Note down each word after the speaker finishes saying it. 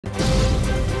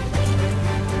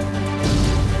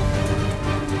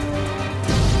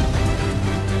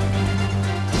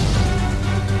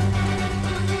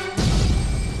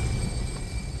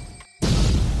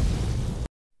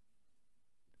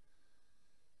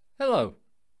Hello,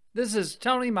 this is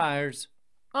Tony Myers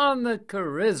on the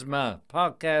Charisma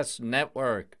Podcast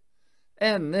Network,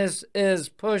 and this is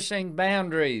Pushing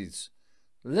Boundaries,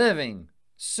 Living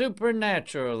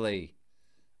Supernaturally.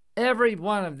 Every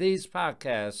one of these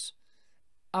podcasts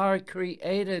are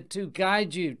created to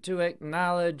guide you to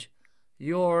acknowledge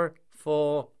your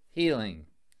full healing.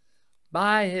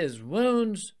 By his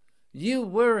wounds, you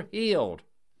were healed.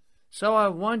 So I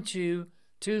want you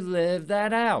to live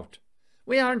that out.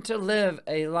 We aren't to live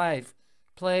a life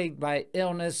plagued by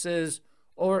illnesses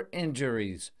or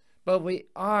injuries, but we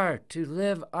are to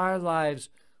live our lives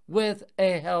with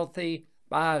a healthy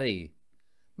body.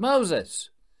 Moses,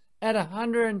 at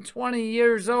 120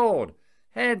 years old,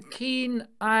 had keen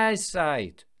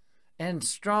eyesight and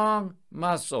strong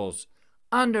muscles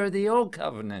under the old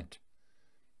covenant.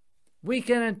 We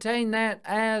can attain that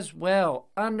as well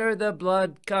under the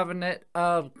blood covenant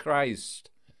of Christ.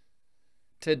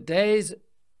 Today's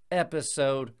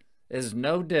episode is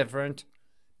no different,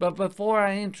 but before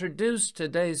I introduce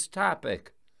today's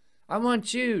topic, I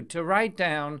want you to write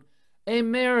down a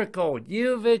miracle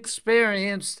you've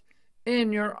experienced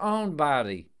in your own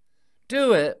body.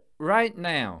 Do it right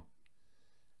now.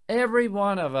 Every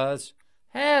one of us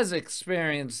has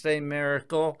experienced a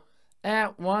miracle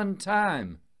at one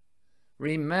time.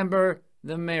 Remember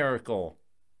the miracle.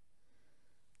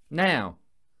 Now,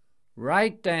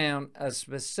 write down a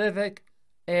specific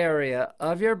area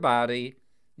of your body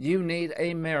you need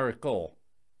a miracle.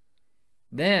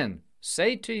 Then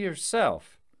say to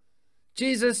yourself,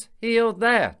 Jesus healed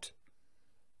that,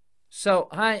 so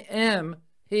I am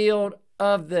healed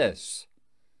of this.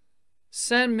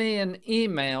 Send me an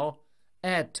email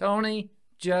at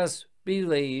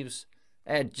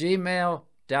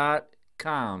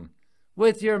tonyjustbelieves@gmail.com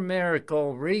with your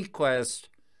miracle request,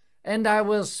 and I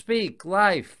will speak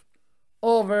life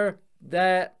over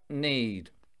that need.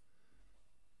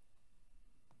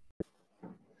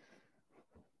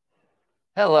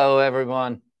 Hello,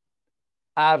 everyone.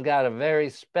 I've got a very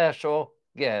special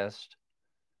guest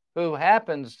who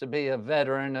happens to be a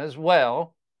veteran as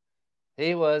well.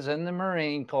 He was in the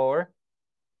Marine Corps,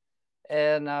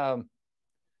 and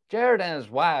Jared and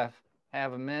his wife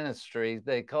have a ministry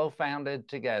they co-founded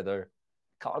together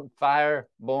called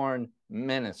Fireborn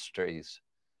Ministries.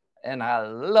 And I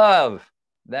love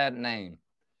that name.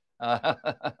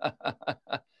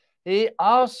 He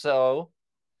also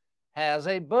has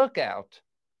a book out,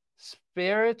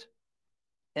 Spirit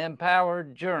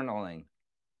Empowered Journaling.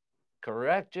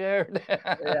 Correct, Jared?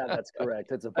 Yeah, that's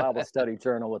correct. It's a Bible study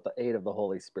journal with the aid of the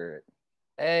Holy Spirit.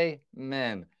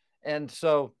 Amen. And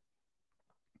so,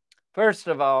 first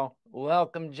of all,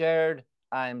 welcome, Jared.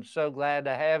 I'm so glad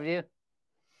to have you.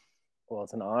 Well,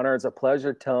 it's an honor. It's a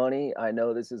pleasure, Tony. I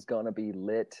know this is going to be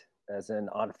lit, as in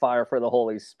on fire for the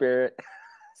Holy Spirit.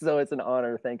 So it's an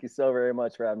honor. Thank you so very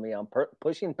much for having me on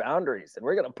Pushing Boundaries. And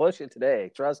we're going to push it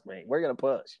today. Trust me, we're going to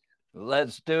push.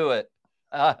 Let's do it.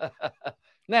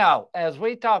 Now, as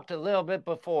we talked a little bit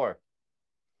before,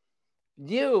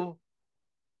 you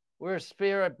were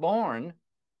spirit born.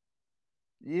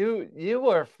 You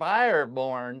were fire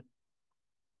born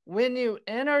when you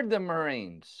entered the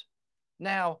Marines.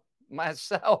 Now,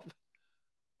 myself,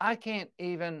 I can't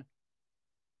even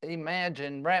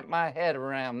imagine, wrap my head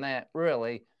around that,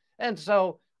 really. And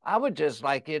so I would just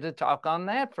like you to talk on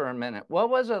that for a minute. What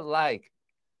was it like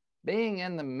being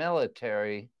in the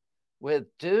military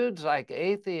with dudes like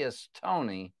Atheist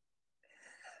Tony?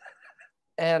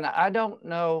 And I don't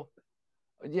know,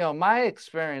 my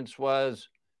experience was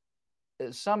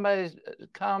somebody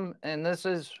come, and this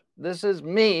is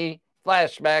me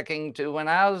flashbacking to when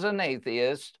I was an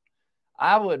atheist.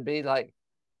 I would be like,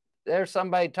 there's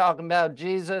somebody talking about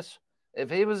Jesus. If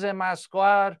he was in my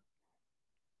squad,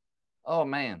 oh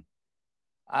man,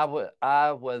 I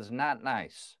was not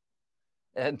nice.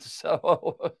 And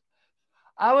so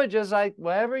I would just like,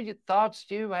 whatever thoughts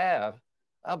you have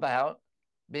about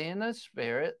being a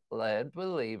spirit-led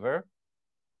believer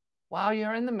while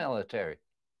you're in the military.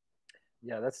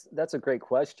 Yeah, that's a great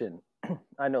question.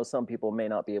 I know some people may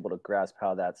not be able to grasp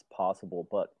how that's possible,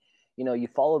 but you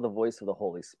follow the voice of the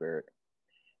Holy Spirit.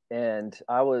 And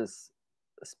I was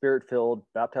spirit-filled,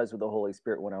 baptized with the Holy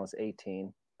Spirit when I was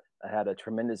 18. I had a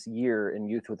tremendous year in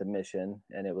Youth with a Mission,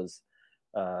 and it was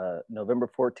November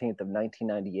 14th of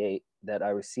 1998 that I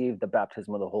received the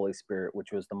baptism of the Holy Spirit,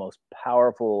 which was the most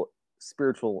powerful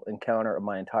spiritual encounter of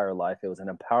my entire life. It was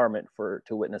an empowerment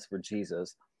to witness for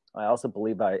Jesus. I also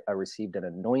believe I received an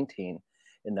anointing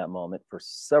in that moment for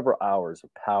several hours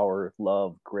of power,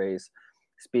 love, grace,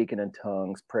 speaking in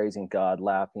tongues, praising God,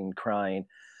 laughing, crying,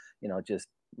 just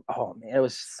Oh man, it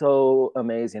was so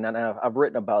amazing, and I've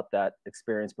written about that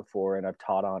experience before, and I've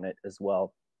taught on it as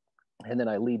well. And then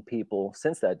I lead people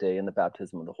since that day in the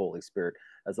baptism of the Holy Spirit,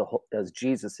 as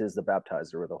Jesus is the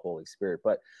baptizer of the Holy Spirit.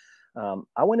 But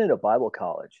I went into Bible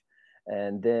college,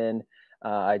 and then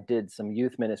I did some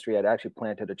youth ministry. I'd actually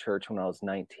planted a church when I was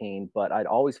 19, but I'd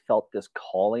always felt this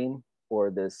calling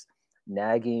or this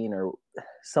nagging or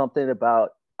something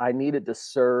about I needed to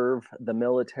serve the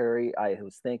military. I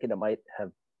was thinking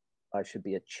I should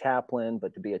be a chaplain,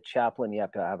 but to be a chaplain, you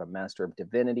have to have a master of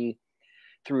divinity.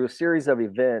 Through a series of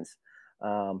events,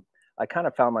 um, I kind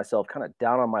of found myself kind of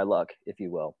down on my luck, if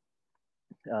you will,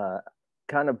 uh,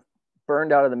 kind of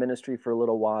burned out of the ministry for a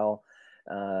little while,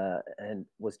 and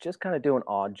was just kind of doing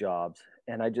odd jobs.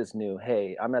 And I just knew,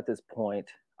 hey, I'm at this point.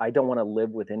 I don't want to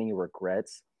live with any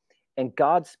regrets. And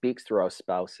God speaks through our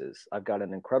spouses. I've got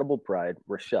an incredible bride,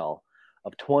 Rochelle,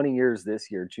 of 20 years this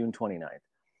year, June 29th.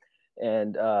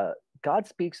 And God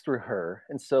speaks through her.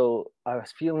 And so I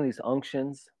was feeling these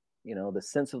unctions, the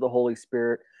sense of the Holy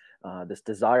Spirit, this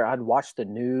desire. I'd watch the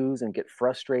news and get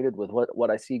frustrated with what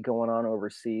I see going on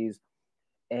overseas.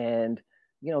 And,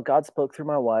 God spoke through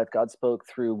my wife. God spoke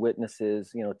through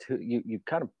witnesses. You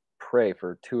kind of pray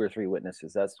for two or three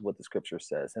witnesses. That's what the scripture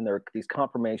says. And there are these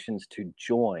confirmations to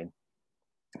join.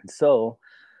 And so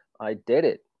I did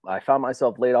it. I found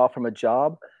myself laid off from a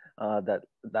job.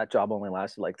 That job only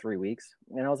lasted like 3 weeks,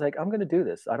 and I was like, I'm going to do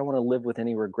this. I don't want to live with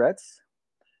any regrets.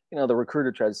 The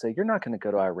recruiter tried to say, "You're not going to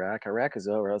go to Iraq. Iraq is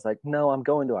over." I was like, "No, I'm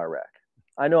going to Iraq.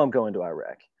 I know I'm going to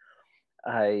Iraq."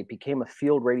 I became a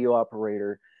field radio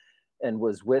operator and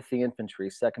was with the infantry,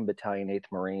 2nd Battalion, 8th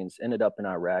Marines. Ended up in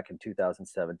Iraq in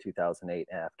 2007, 2008,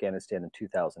 and Afghanistan in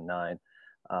 2009.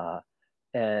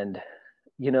 And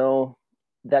you know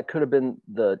that could have been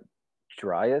the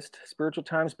driest spiritual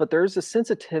times, but there's a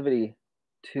sensitivity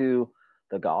to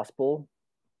the gospel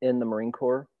in the Marine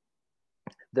Corps.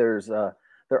 There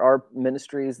are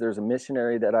ministries. There's a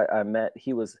missionary that I met.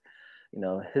 He was,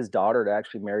 his daughter had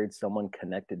actually married someone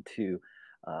connected to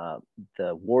uh,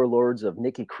 the warlords of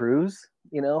Nikki Cruz.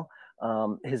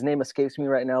 His name escapes me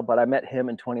right now, but I met him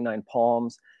in 29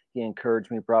 Palms. He encouraged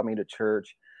me, brought me to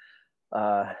church.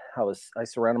 I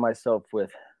surrounded myself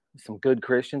with some good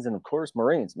Christians, and of course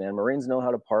Marines. Man, Marines know how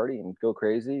to party and go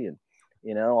crazy,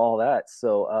 and all that.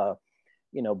 So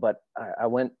but I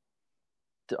went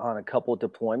on a couple of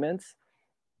deployments,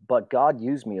 but God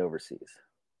used me overseas.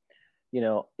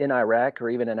 In Iraq or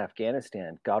even in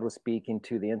Afghanistan, God was speaking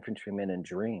to the infantrymen in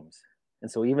dreams. And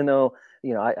so even though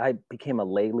I became a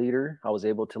lay leader, I was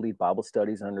able to lead Bible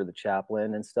studies under the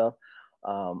chaplain and stuff.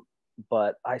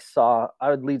 But I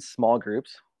would lead small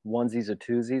groups, onesies or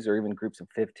twosies, or even groups of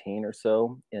 15 or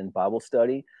so in Bible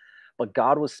study. But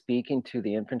God was speaking to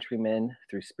the infantrymen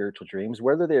through spiritual dreams,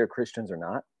 whether they are Christians or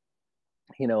not.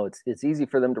 It's easy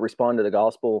for them to respond to the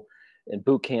gospel in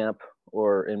boot camp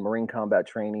or in Marine combat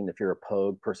training if you're a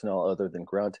POG, personnel other than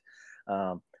grunt.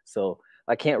 So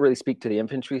I can't really speak to the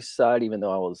infantry side, even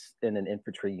though I was in an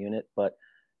infantry unit. But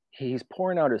he's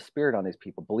pouring out his spirit on these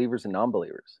people, believers and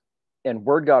non-believers. And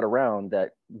word got around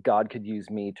that God could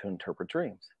use me to interpret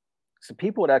dreams. So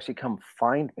people would actually come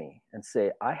find me and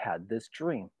say, I had this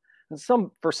dream. And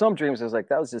for some dreams, I was like,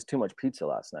 that was just too much pizza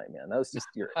last night, man. That was just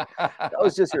your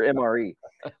MRE.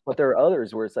 But there are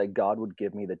others where it's like God would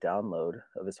give me the download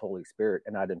of his Holy Spirit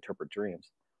and I'd interpret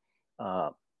dreams.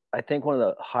 I think one of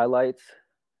the highlights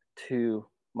to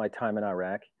my time in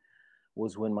Iraq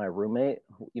was when my roommate,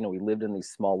 we lived in these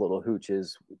small little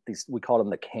hooches. We called them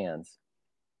the cans.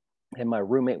 And my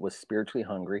roommate was spiritually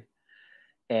hungry.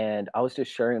 And I was just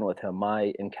sharing with him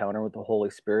my encounter with the Holy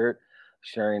Spirit,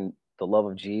 sharing the love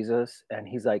of Jesus. And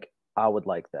he's like, I would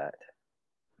like that.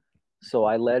 So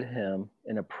I led him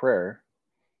in a prayer,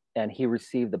 and he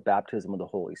received the baptism of the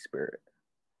Holy Spirit.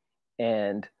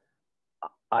 And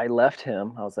I left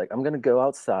him. I was like, I'm going to go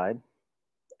outside.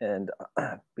 And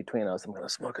between us, I'm going to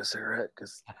smoke a cigarette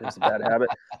because it's a bad habit.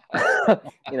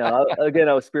 Again,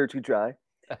 I was spiritually dry,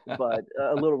 but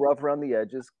a little rough around the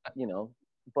edges,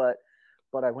 but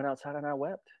I went outside and I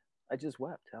wept. I just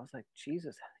wept. I was like,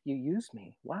 Jesus, you used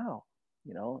me. Wow.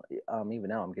 Even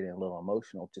now I'm getting a little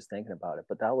emotional just thinking about it,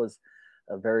 but that was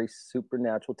a very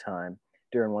supernatural time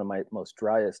during one of my most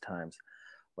driest times.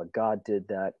 But God did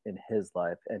that in his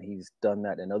life, and he's done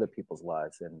that in other people's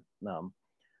lives. And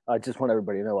I just want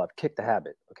everybody to know I've kicked the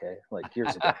habit, okay, like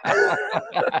years ago.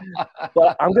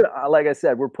 But like I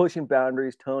said, we're pushing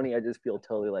boundaries, Tony. I just feel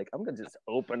totally like I'm gonna just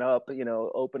open up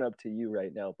to you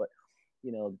right now. But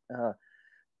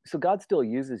so God still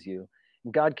uses you,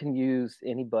 God can use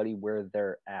anybody where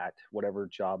they're at, whatever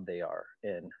job they are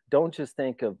in. Don't just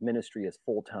think of ministry as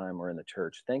full time or in the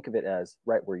church. Think of it as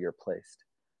right where you're placed.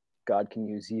 God can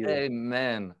use you,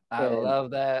 Amen. I and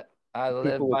love that. I people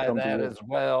live will by come to that you. as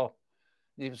well.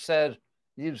 You've said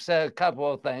you've said a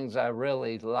couple of things I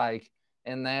really like,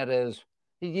 and that is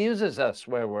he uses us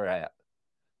where we're at.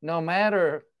 No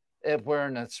matter if we're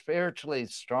in a spiritually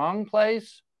strong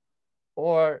place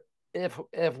or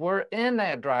if we're in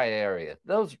that dry area.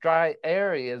 Those dry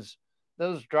areas,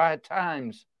 those dry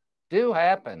times do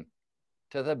happen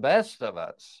to the best of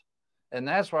us. And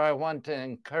that's why I want to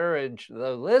encourage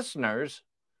the listeners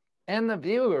and the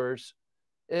viewers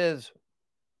is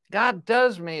God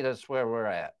does meet us where we're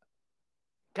at.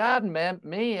 God met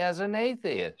me as an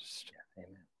atheist.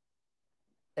 Amen.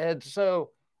 And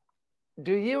so,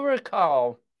 do you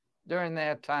recall during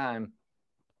that time,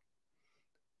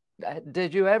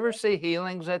 did you ever see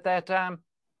healings at that time?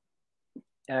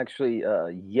 Actually,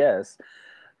 yes.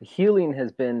 Healing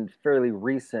has been fairly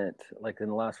recent, like in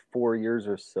the last 4 years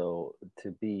or so,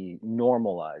 to be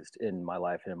normalized in my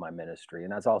life and in my ministry.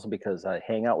 And that's also because I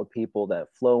hang out with people that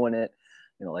flow in it.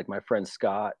 Like my friend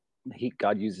Scott,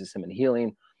 God uses him in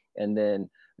healing, and then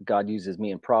God uses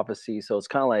me in prophecy. So it's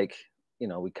kind of like,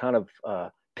 we kind of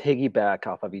piggyback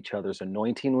off of each other's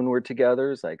anointing when we're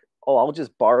together. It's like, oh, I'll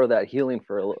just borrow that healing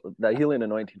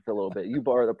anointing for a little bit. You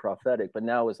borrow the prophetic, but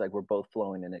now it's like we're both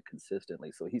flowing in it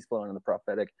consistently. So he's flowing in the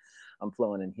prophetic, I'm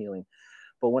flowing in healing.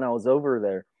 But when I was over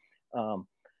there, um,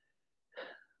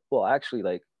 well, actually,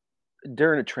 like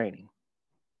during a training,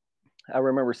 I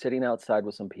remember sitting outside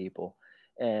with some people,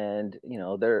 and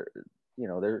they're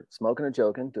smoking and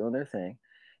joking, doing their thing,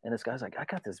 and this guy's like, I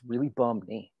got this really bummed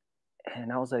knee,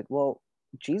 and I was like, well,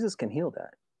 Jesus can heal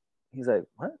that. He's like,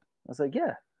 what? I was like,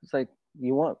 yeah. It's like,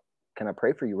 you want? Can I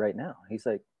pray for you right now? He's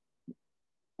like,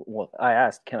 well, I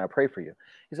asked, can I pray for you?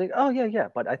 He's like, oh yeah, yeah.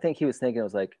 But I think he was thinking it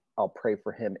was like, I'll pray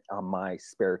for him on my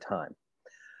spare time.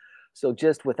 So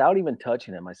just without even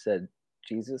touching him, I said,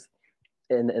 Jesus,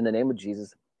 in the name of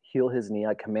Jesus, heal his knee.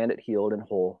 I command it healed and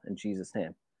whole in Jesus'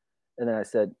 name. And then I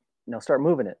said, now start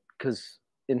moving it. Because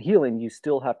in healing, you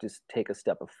still have to take a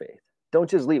step of faith. Don't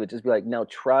just leave it. Just be like, now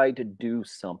try to do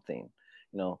something.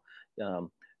 You know,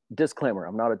 um, disclaimer,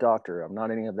 I'm not a doctor. I'm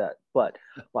not any of that. But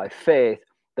by faith,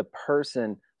 the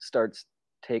person starts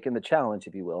taking the challenge,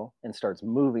 if you will, and starts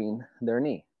moving their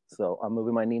knee. So I'm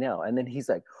moving my knee now. And then he's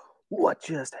like, what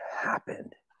just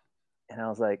happened? And I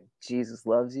was like, Jesus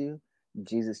loves you.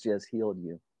 Jesus just healed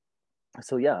you.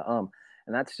 So yeah, and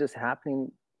that's just happening,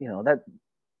 that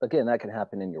again, that can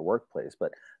happen in your workplace,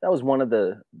 but that was one of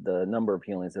the number of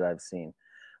healings that I've seen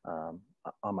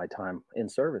on my time in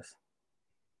service.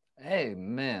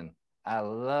 Amen. I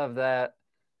love that.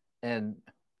 And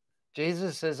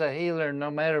Jesus is a healer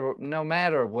no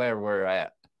matter where we're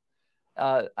at.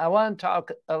 I want to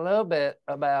talk a little bit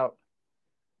about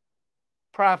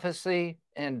prophecy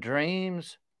and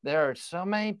dreams. There are so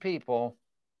many people,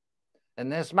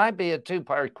 and this might be a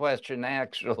two-part question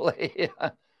actually.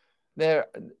 They're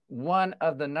one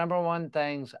of the number one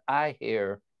things I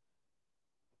hear,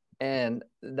 and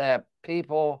that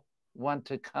people want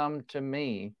to come to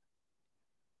me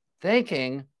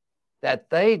thinking that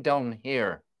they don't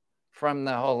hear from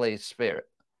the Holy Spirit.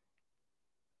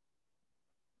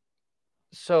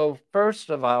 So, first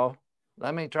of all,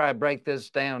 let me try to break this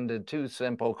down to two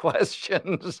simple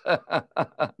questions.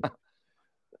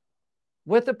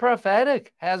 With the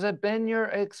prophetic, has it been your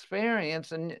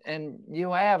experience, and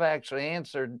you have actually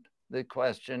answered the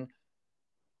question,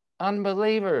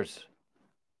 unbelievers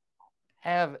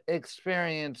have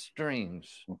experienced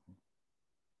dreams?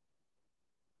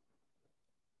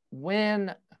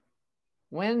 When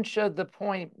should the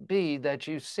point be that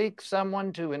you seek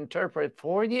someone to interpret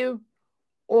for you,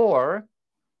 or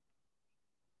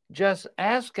just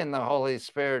asking the Holy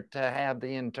Spirit to have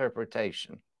the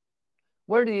interpretation?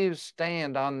 Where do you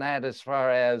stand on that as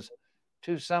far as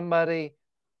to somebody,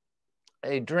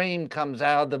 a dream comes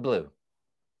out of the blue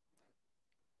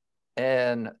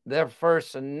and their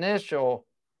first initial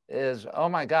is, oh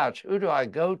my gosh, who do I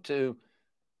go to?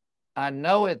 I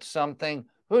know it's something.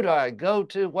 Who do I go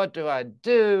to? What do I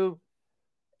do?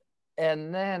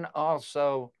 And then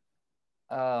also,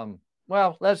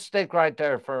 well, let's stick right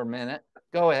there for a minute.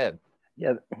 Go ahead.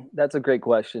 Yeah, that's a great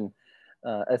question.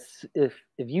 If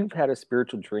you've had a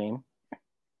spiritual dream,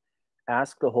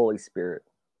 ask the Holy Spirit.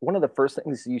 One of the first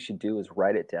things you should do is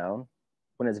write it down.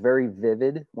 When it's very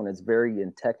vivid, when it's very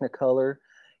in technicolor,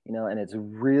 and it's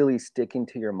really sticking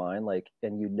to your mind, like,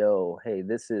 and hey,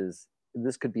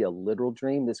 this could be a literal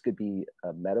dream, this could be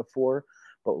a metaphor,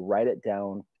 but write it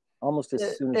down almost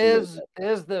as soon as you wake Is up.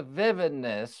 is the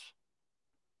vividness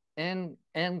in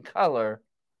color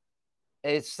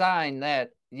a sign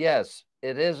that, yes,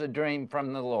 it is a dream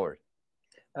from the Lord?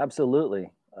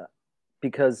 Absolutely.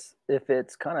 Because if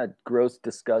it's kind of gross,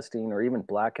 disgusting, or even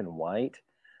black and white,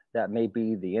 that may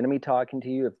be the enemy talking to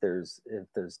you.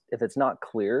 If it's not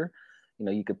clear,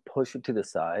 you could push it to the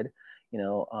side. You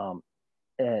know,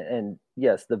 and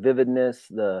yes, the vividness,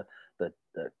 the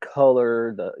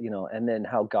color, and then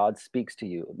how God speaks to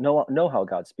you. Know how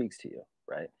God speaks to you,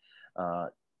 right? Uh,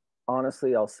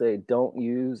 Honestly, I'll say don't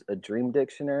use a dream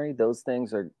dictionary. Those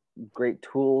things are great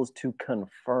tools to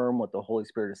confirm what the Holy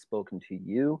Spirit has spoken to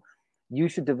you. You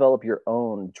should develop your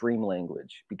own dream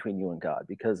language between you and God,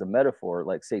 because a metaphor,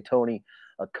 like say, Tony,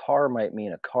 a car might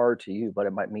mean a car to you, but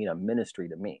it might mean a ministry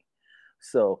to me.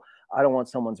 So I don't want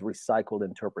someone's recycled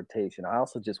interpretation. I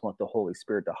also just want the Holy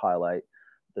Spirit to highlight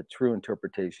the true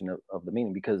interpretation of the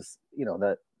meaning, because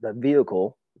that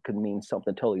vehicle could mean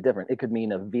something totally different. It could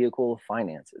mean a vehicle of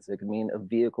finances. It could mean a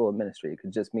vehicle of ministry. It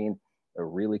could just mean a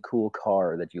really cool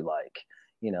car that you like,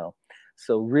 you know.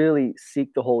 So really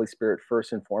seek the Holy Spirit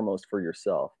first and foremost for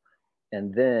yourself.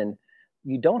 And then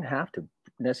you don't have to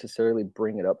necessarily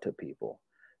bring it up to people.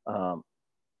 Um,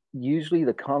 Usually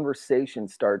the conversation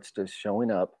starts just showing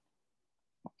up,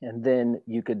 and then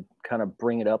you could kind of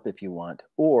bring it up if you want.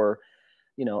 Or,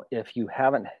 if you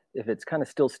haven't, if it's kind of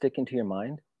still sticking to your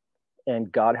mind,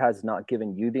 and God has not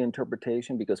given you the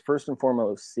interpretation, because first and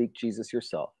foremost, seek Jesus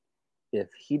yourself. If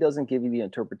he doesn't give you the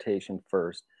interpretation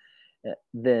first,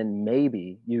 then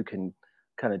maybe you can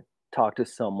kind of talk to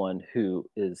someone who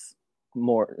is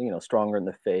more, stronger in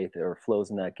the faith or flows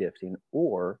in that gifting.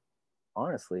 Or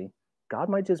honestly, God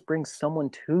might just bring someone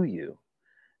to you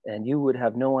and you would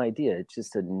have no idea. It's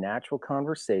just a natural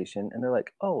conversation. And they're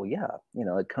like, oh, yeah,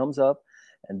 it comes up.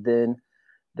 And then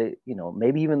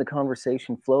maybe even the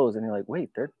conversation flows and you're like, wait,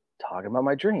 they're talking about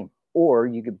my dream. Or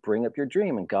you could bring up your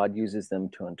dream and God uses them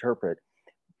to interpret.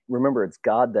 Remember, it's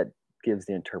God that gives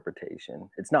the interpretation.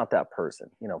 It's not that person.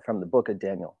 From the book of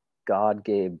Daniel, God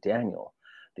gave Daniel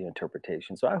the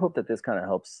interpretation. So I hope that this kind of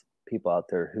helps people out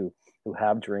there who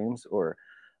have dreams, or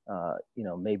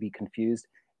may be confused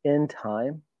in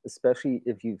time, especially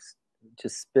if you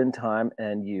just spend time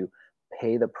and you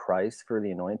pay the price for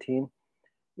the anointing.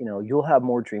 You'll have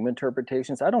more dream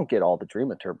interpretations. I don't get all the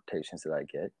dream interpretations that I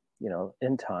get.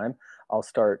 In time, I'll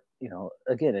start,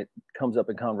 again, it comes up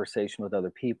in conversation with other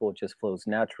people. It just flows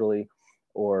naturally.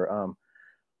 Or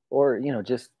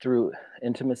just through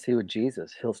intimacy with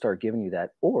Jesus, he'll start giving you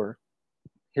that. Or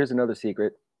here's another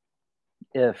secret.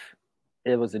 If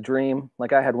it was a dream,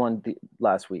 like I had one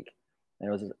last week,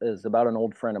 and it was about an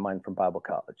old friend of mine from Bible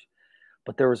college,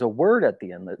 but there was a word at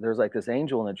the end. There's like this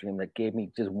angel in the dream that gave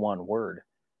me just one word,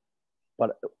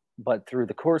 but through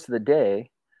the course of the day,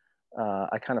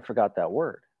 I kind of forgot that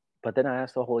word. But then I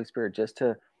asked the Holy Spirit just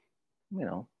to, you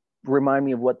know, remind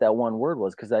me of what that one word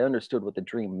was, because I understood what the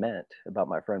dream meant about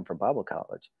my friend from Bible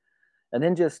college. And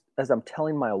then just as I'm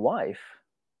telling my wife,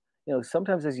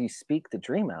 sometimes as you speak the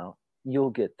dream out,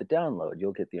 you'll get the download,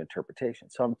 you'll get the interpretation.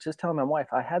 So I'm just telling my wife,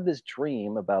 I had this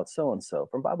dream about so and so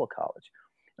from Bible college.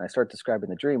 And I start describing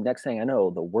the dream. Next thing I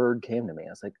know, the word came to me. I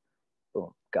was like,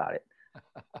 boom, got it.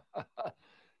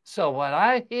 So what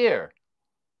I hear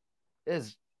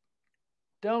is,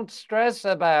 don't stress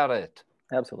about it.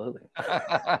 Absolutely.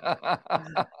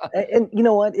 And you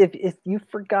know what? If you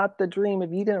forgot the dream, if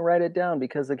you didn't write it down,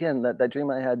 because again, that dream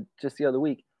I had just the other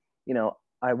week,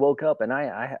 I woke up and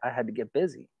I had to get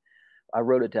busy. I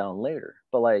wrote it down later.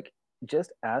 But like,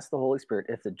 just ask the Holy Spirit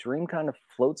if the dream kind of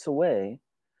floats away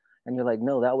and you're like,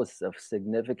 no, that was a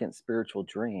significant spiritual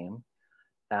dream.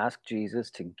 Ask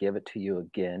Jesus to give it to you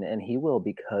again, and he will,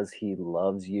 because he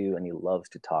loves you and he loves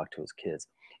to talk to his kids.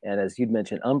 And as you'd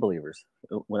mentioned, unbelievers,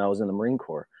 when I was in the Marine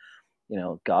Corps,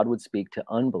 God would speak to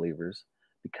unbelievers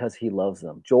because he loves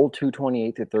them. Joel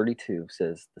 2:28-32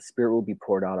 says, the Spirit will be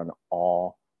poured out on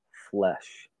all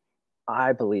flesh.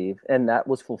 I believe, and that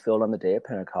was fulfilled on the day of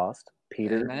Pentecost.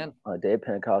 Peter, Amen. on the day of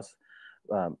Pentecost,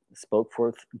 spoke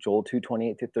forth Joel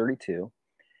 2:28-32.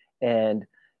 And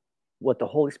what the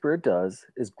Holy Spirit does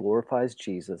is glorifies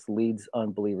Jesus, leads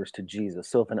unbelievers to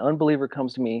Jesus. So if an unbeliever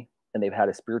comes to me and they've had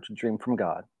a spiritual dream from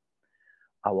God,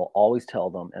 I will always tell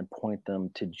them and point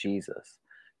them to Jesus,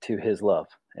 to his love.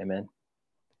 Amen.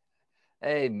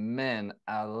 Amen.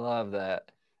 I love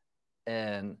that.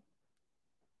 And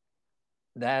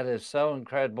that is so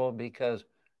incredible, because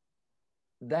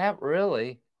that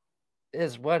really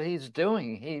is what he's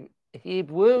doing. He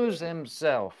woos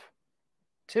himself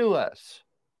to us.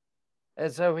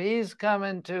 And so he's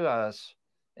coming to us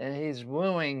and he's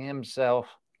wooing himself.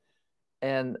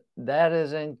 And that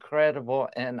is incredible.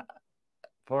 And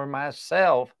for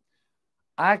myself,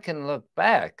 I can look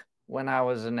back when I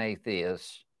was an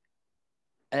atheist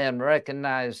and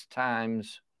recognize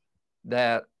times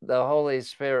that the Holy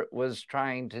Spirit was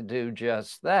trying to do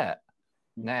just that.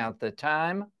 Now, at the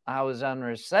time, I was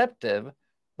unreceptive,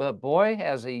 but boy,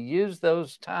 has he used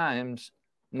those times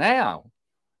now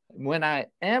when I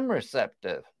am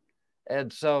receptive.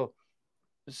 And so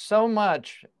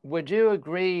much, would you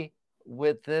agree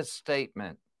with this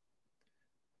statement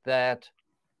that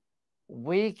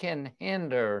we can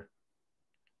hinder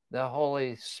the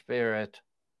Holy Spirit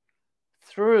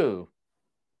through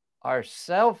our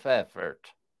self-effort,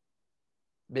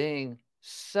 being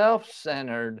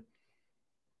self-centered,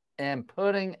 and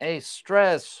putting a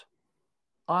stress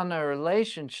on a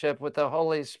relationship with the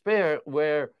Holy Spirit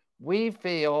where we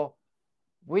feel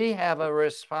we have a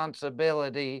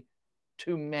responsibility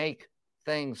to make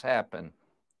things happen?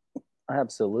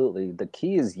 Absolutely. The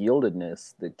key is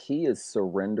yieldedness. The key is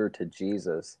surrender to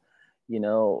Jesus. You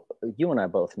know, you and I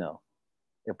both know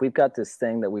if we've got this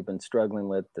thing that we've been struggling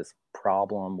with, this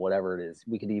problem, whatever it is,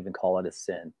 we could even call it a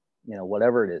sin, you know,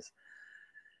 whatever it is,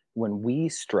 when we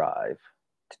strive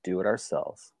to do it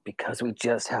ourselves because we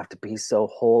just have to be so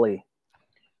holy,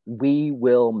 we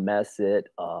will mess it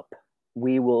up.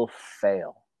 We will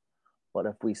fail. But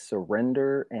if we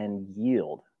surrender and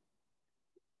yield,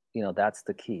 you know, that's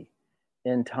the key.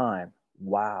 In time,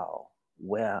 wow,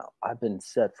 well, I've been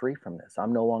set free from this.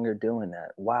 I'm no longer doing that.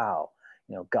 Wow,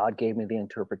 you know, God gave me the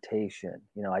interpretation.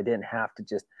 You know, I didn't have to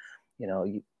just, you know,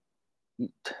 you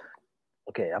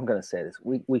okay, I'm going to say this.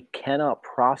 We cannot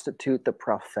prostitute the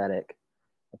prophetic.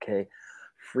 Okay,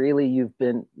 freely you've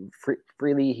been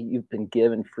freely you've been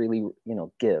given, freely, you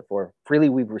know, give, or freely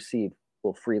we've received,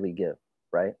 will freely give,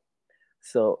 right?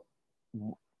 So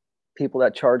people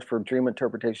that charge for dream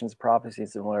interpretations,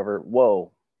 prophecies, and whatever, whoa,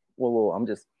 I'm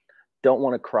just don't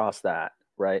want to cross that,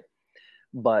 right?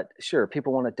 But sure,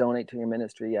 people want to donate to your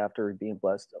ministry after being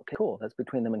blessed. Okay, cool, that's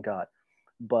between them and God.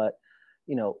 But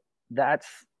you know,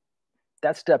 that's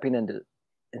stepping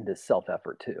into self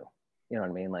effort too. You know what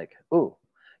I mean? Like, ooh,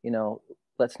 you know,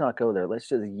 let's not go there. Let's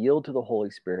just yield to the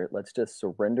Holy Spirit. Let's just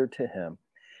surrender to Him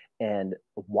and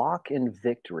walk in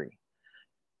victory.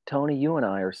 Tony, you and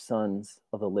I are sons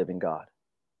of the living God.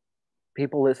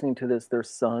 People listening to this, they're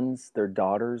sons, they're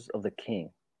daughters of the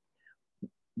King.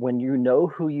 When you know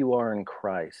who you are in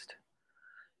Christ,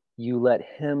 you let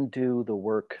Him do the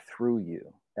work through you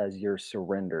as you're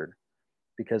surrendered.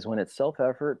 Because when it's self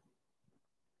effort,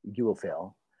 you will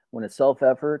fail. When it's self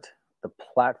effort, the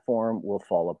platform will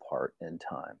fall apart in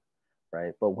time,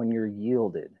 right? But when you're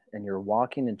yielded and you're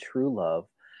walking in true love,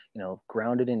 you know,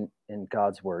 grounded in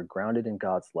God's word, grounded in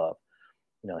God's love,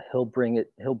 you know, he'll bring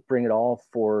it all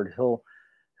forward.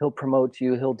 He'll promote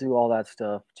you, he'll do all that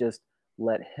stuff. Just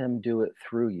let Him do it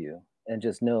through you, and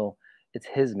just know it's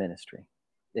His ministry,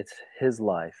 it's His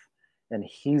life, and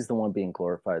He's the one being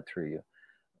glorified through you.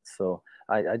 So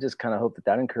I just kind of hope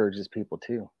that encourages people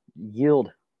too.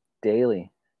 Yield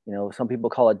daily. You know, some people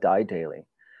call it die daily,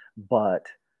 but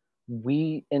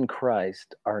we in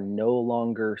Christ are no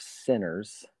longer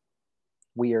sinners.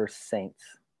 We are saints.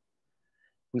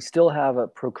 We still have a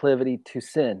proclivity to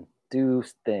sin, do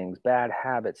things, bad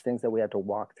habits, things that we have to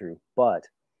walk through. But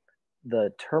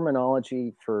the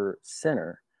terminology for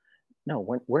sinner,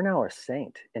 no, we're now a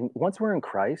saint. And once we're in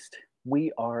Christ,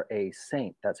 we are a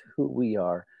saint. That's who we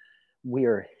are. We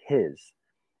are His.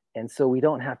 And so we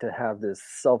don't have to have this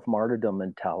self martyrdom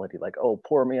mentality like, oh,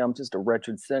 poor me, I'm just a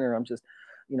wretched sinner. I'm just,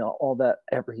 you know, all that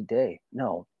every day.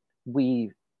 No,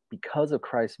 because of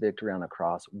Christ's victory on the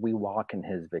cross, we walk in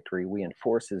His victory. We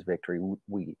enforce His victory.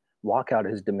 We walk out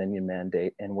His dominion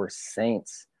mandate, and we're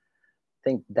saints. I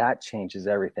think that changes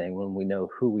everything when we know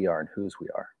who we are and whose we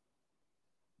are.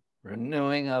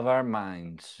 Renewing of our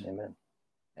minds. Amen.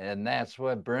 And that's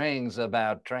what brings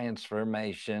about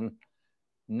transformation,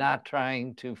 not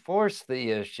trying to force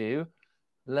the issue.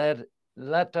 Let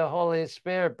the Holy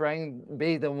Spirit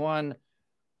be the one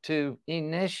to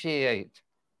initiate.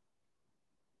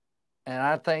 And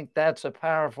I think that's a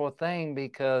powerful thing,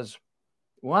 because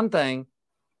one thing,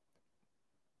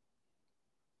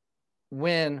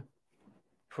 when,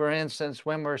 for instance,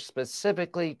 when we're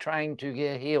specifically trying to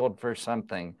get healed for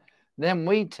something, then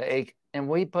we take and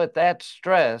we put that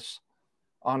stress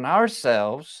on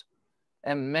ourselves,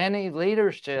 and many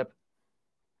leadership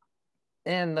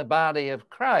in the body of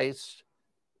Christ,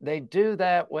 they do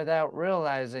that without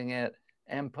realizing it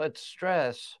and put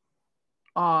stress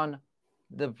on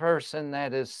the person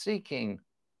that is seeking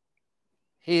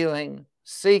healing,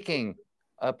 seeking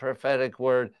a prophetic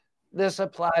word. This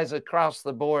applies across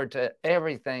the board to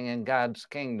everything in God's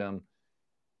kingdom.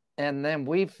 And then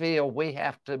we feel we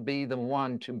have to be the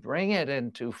one to bring it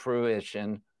into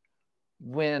fruition,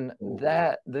 when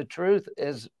the truth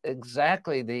is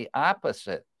exactly the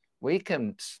opposite. We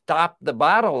can stop the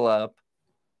bottle up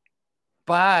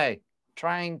by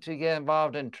trying to get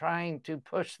involved and trying to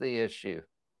push the issue.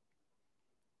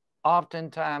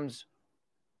 Oftentimes,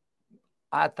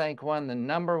 I think one of the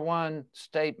number one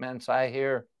statements I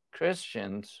hear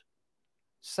Christians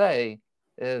say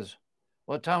is,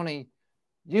 well, Tony,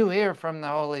 you hear from the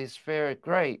Holy Spirit.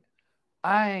 Great.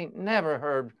 I ain't never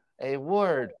heard a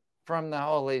word from the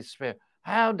Holy Spirit.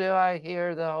 How do I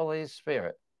hear the Holy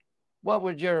Spirit? What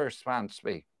would your response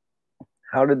be?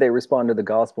 How did they respond to the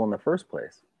gospel in the first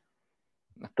place?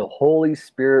 The Holy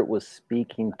Spirit was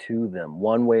speaking to them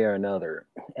one way or another.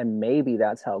 And maybe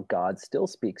that's how God still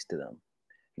speaks to them.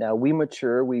 Now we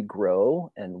mature, we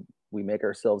grow, and we make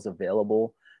ourselves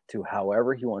available to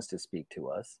however He wants to speak to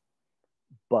us.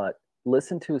 But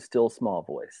listen to a still small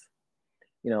voice.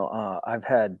 I've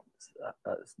had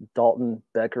Dalton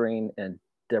Beckering and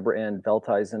Deborah Ann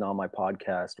Veltheisen on my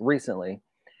podcast recently,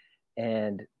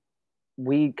 and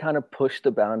we kind of pushed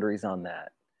the boundaries on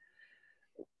that.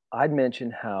 I'd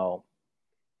mentioned how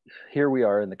here we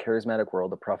are in the charismatic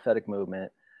world, the prophetic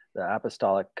movement, the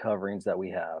apostolic coverings that we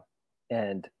have,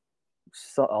 and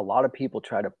so a lot of people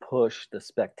try to push the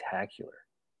spectacular.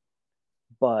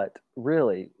 But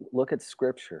really, look at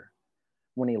scripture.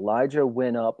 When Elijah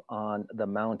went up on the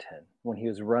mountain, when he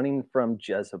was running from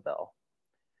Jezebel,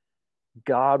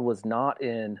 God was not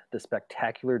in the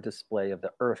spectacular display of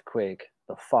the earthquake,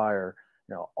 the fire,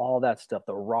 all that stuff,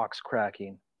 the rocks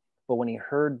cracking. But when he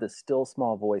heard the still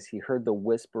small voice, he heard the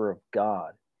whisper of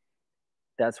God.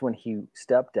 That's when he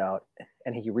stepped out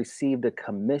and he received a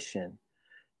commission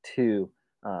to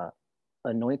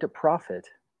anoint a prophet,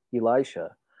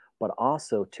 Elisha, but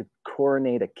also to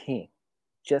coronate a king,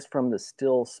 just from the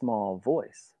still small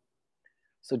voice.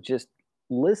 So just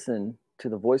listen to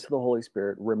the voice of the Holy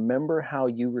Spirit. Remember how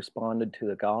you responded to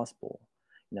the gospel.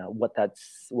 What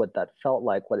that felt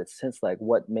like, what it sensed like,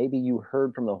 what maybe you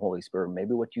heard from the Holy Spirit,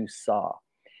 maybe what you saw.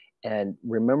 And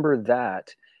remember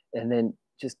that, and then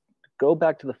just go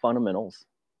back to the fundamentals.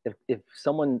 If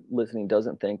someone listening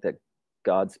doesn't think that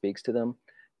God speaks to them,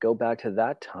 go back to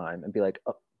that time and be like,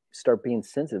 start being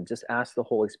sensitive. Just ask the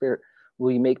Holy Spirit,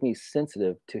 will you make me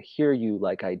sensitive to hear you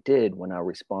like I did when I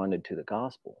responded to the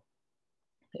gospel?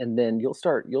 And then you'll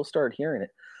start hearing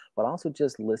it. But also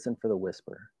just listen for the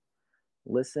whisper.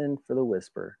 Listen for the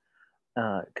whisper,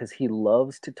 because He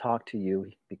loves to talk to you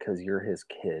because you're His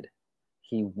kid.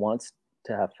 He wants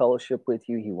to have fellowship with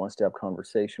you. He wants to have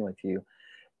conversation with you.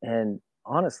 And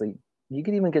honestly, you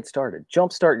can even get started.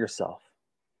 Jumpstart yourself.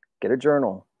 Get a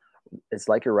journal. It's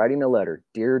like you're writing a letter.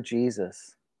 Dear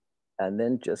Jesus. And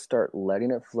then just start letting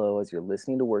it flow as you're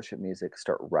listening to worship music.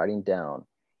 Start writing down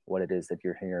what it is that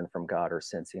you're hearing from God or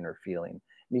sensing or feeling.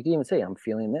 And you can even say, I'm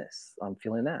feeling this. I'm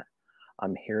feeling that.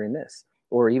 I'm hearing this.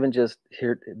 Or even just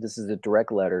here, this is a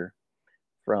direct letter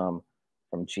from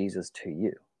Jesus to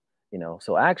you.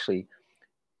 So actually,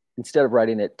 instead of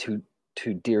writing it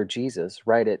to dear Jesus,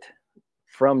 write it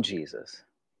from Jesus.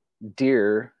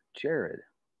 Dear Jared,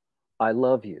 I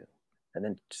love you. And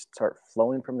then start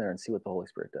flowing from there and see what the Holy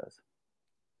Spirit does.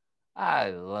 I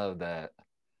love that.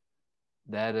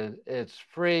 It's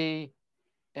free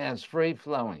and it's free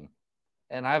flowing.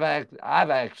 And I've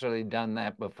actually done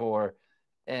that before,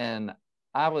 and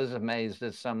I was amazed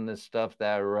at some of the stuff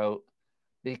that I wrote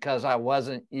because I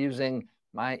wasn't using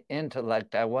my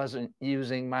intellect. I wasn't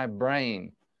using my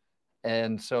brain.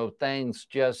 And so things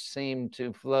just seemed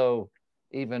to flow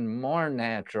even more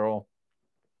natural.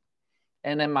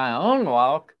 And in my own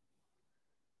walk,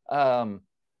 the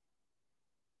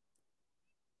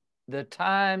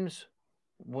times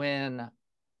when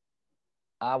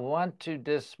I want to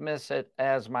dismiss it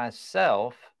as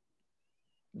myself,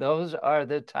 those are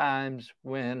the times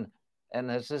when, and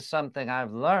this is something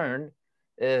I've learned,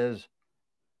 is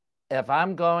if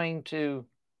I'm going to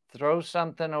throw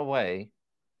something away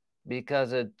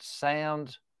because it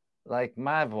sounds like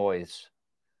my voice,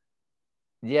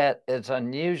 yet it's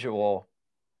unusual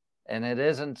and it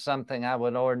isn't something I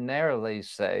would ordinarily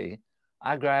say,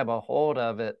 I grab a hold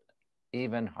of it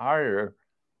even harder,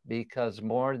 because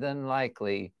more than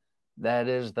likely that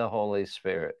is the Holy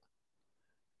Spirit.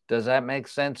 Does that make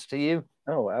sense to you?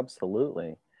 Oh,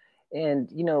 absolutely. And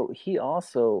He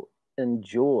also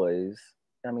enjoys,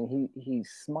 he's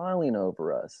smiling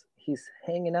over us. He's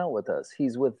hanging out with us.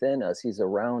 He's within us. He's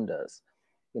around us.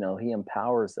 He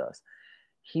empowers us.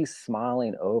 He's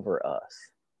smiling over us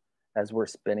as we're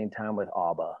spending time with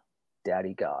Abba,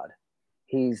 Daddy God.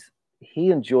 He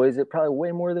enjoys it probably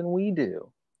way more than we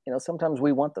do. sometimes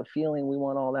we want the feeling, we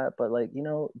want all that, but like,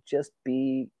 just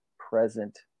be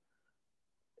present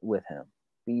with him.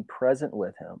 Be present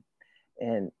with him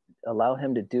and allow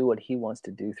him to do what he wants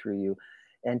to do through you.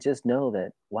 And just know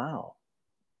that, wow,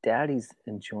 daddy's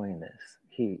enjoying this.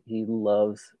 He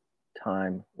loves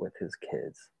time with his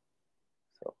kids.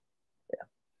 So, yeah.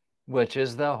 Which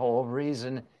is the whole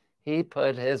reason he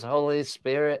put his Holy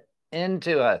Spirit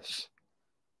into us,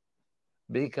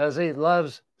 because he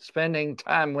loves spending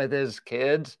time with his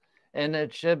kids, and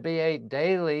it should be a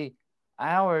daily,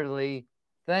 hourly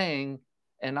thing.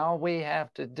 And all we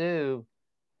have to do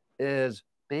is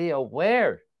be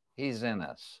aware he's in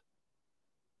us.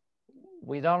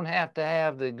 We don't have to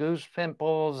have the goose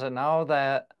pimples and all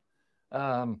that.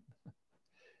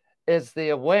 It's the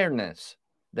awareness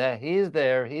that he's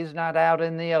there. He's not out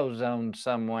in the ozone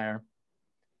somewhere.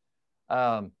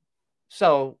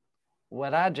 So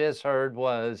what I just heard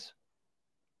was,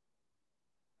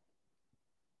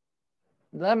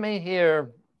 let me hear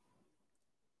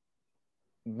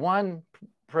one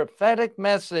prophetic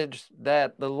message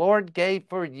that the Lord gave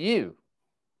for you,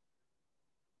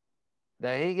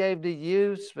 that he gave to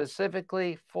you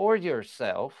specifically for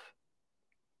yourself,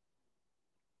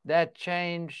 that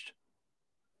changed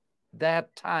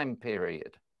that time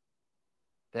period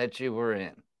that you were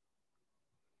in.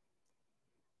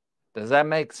 Does that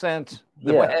make sense,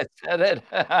 the way I said it?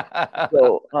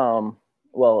 So,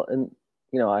 well, and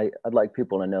I'd like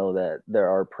people to know that there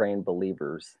are praying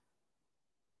believers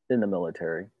in the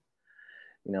military.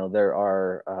 There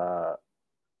are,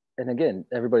 and again,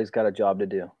 everybody's got a job to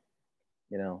do.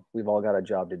 We've all got a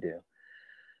job to do.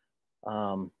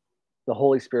 The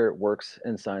Holy Spirit works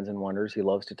in signs and wonders. He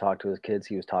loves to talk to his kids.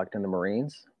 He was talking to the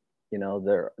Marines.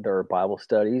 There are Bible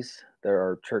studies. There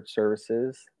are church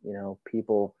services.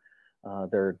 People.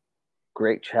 There are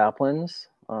great chaplains.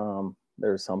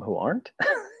 There's some who aren't.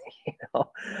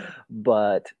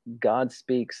 But God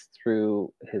speaks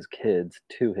through his kids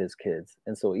to his kids,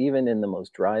 and so even in the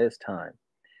most driest time,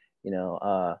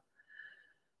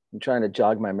 I'm trying to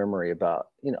jog my memory about,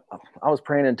 I was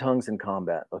praying in tongues in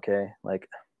combat. Okay, like,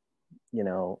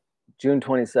 June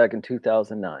 22nd,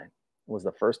 2009 was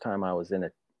the first time I was in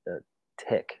a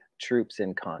TIC, troops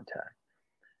in contact,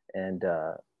 and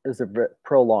it was a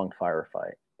prolonged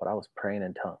firefight. But I was praying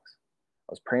in tongues.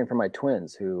 I was praying for my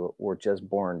twins who were just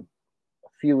born a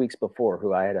few weeks before,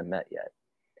 who I hadn't met yet.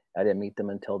 I didn't meet them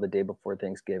until the day before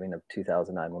Thanksgiving of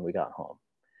 2009 when we got home.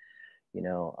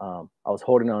 I was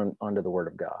holding onto the word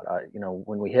of God.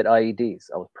 When we hit IEDs,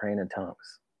 I was praying in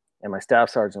tongues, and my staff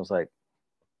sergeant was like,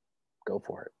 "Go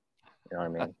for it." You know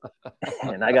what I mean?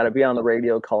 And I got to be on the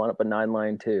radio calling up a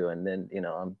 992, and then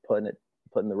I'm putting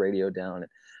the radio down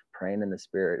and praying in the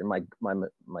spirit. And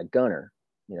my gunner,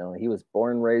 he was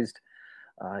born and raised.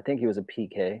 I think he was a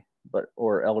PK,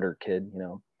 or elder kid,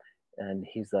 and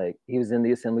he's like, he was in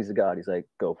the Assemblies of God. He's like,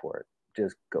 "Go for it,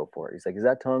 just go for it." He's like, "Is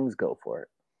that tongues? Go for it."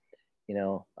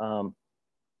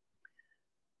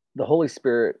 The Holy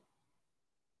Spirit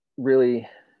really,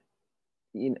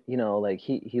 like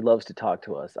he loves to talk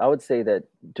to us. I would say that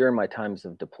during my times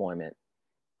of deployment,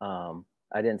 I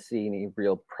didn't see any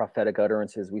real prophetic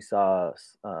utterances. We saw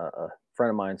a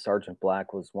friend of mine, Sergeant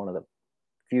Black, was one of the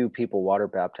few people water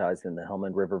baptized in the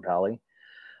Helmand River Valley.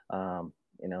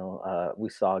 We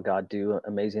saw God do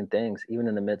amazing things, even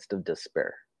in the midst of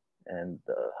despair and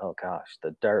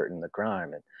the dirt and the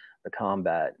grime and the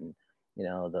combat and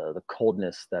the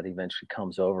coldness that eventually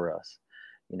comes over us.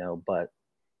 But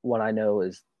what I know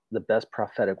is the best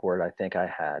prophetic word I think I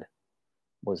had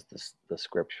was the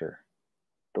scripture,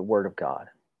 the word of God.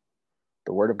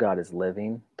 The word of God is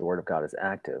living. The word of God is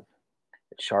active.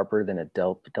 It's sharper than a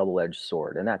double-edged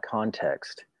sword. In that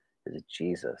context is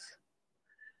Jesus,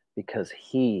 because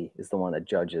he is the one that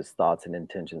judges thoughts and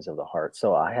intentions of the heart.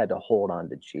 So I had to hold on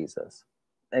to Jesus.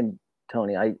 And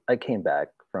Tony, I came back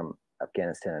from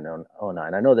Afghanistan in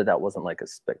 2009. I know that wasn't like a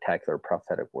spectacular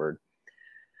prophetic word,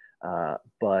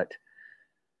 but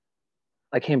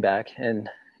I came back, and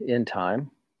in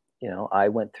time, I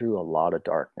went through a lot of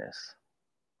darkness,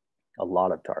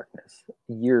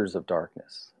 years of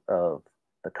darkness, of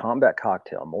the combat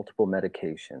cocktail, multiple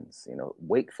medications,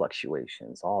 weight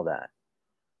fluctuations, all that.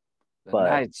 The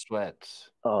night sweats.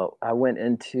 I went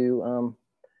into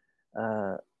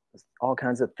all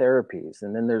kinds of therapies,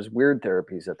 and then there's weird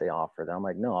therapies that they offer that I'm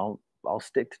like, no, I'll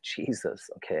stick to Jesus.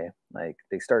 Okay. Like,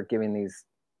 they start giving these,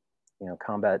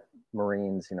 combat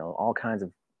Marines, all kinds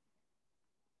of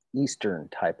Eastern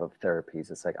type of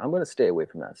therapies. It's like, I'm going to stay away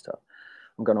from that stuff.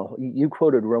 You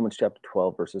quoted Romans chapter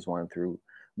 12, verses 1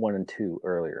 and 2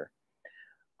 earlier.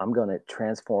 I'm going to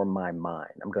transform my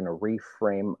mind. I'm going to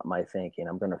reframe my thinking.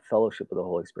 I'm going to fellowship with the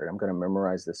Holy Spirit. I'm going to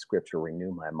memorize the scripture,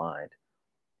 renew my mind.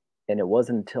 And it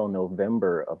wasn't until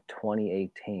November of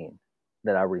 2018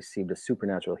 that I received a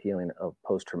supernatural healing of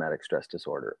post traumatic stress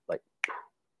disorder. Like,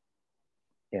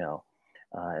 you know,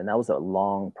 and that was a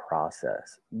long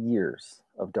process, years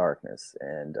of darkness.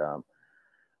 And,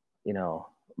 you know,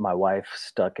 my wife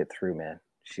stuck it through, man.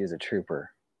 She's a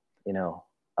trooper. You know,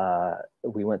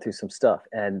 we went through some stuff,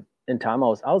 and in time, I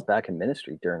was back in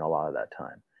ministry during a lot of that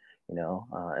time. You know,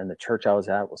 and the church I was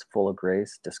at was full of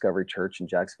grace, Discovery Church in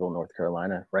Jacksonville, North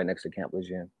Carolina, right next to Camp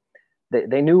Lejeune.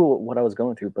 They knew what I was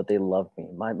going through, but they loved me.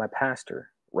 My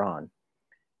pastor, Ron,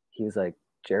 he was like,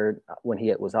 Jared, when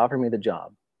he was offering me the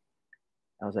job,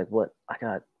 I was like, what? I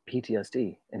got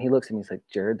PTSD. And he looks at me, he's like,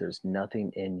 Jared, there's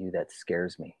nothing in you that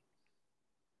scares me.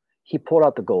 He pulled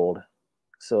out the gold.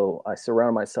 So I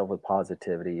surround myself with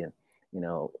positivity and, you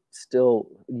know, still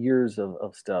years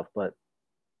of stuff, but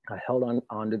I held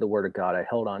on to the word of God. I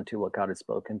held on to what God had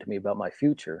spoken to me about my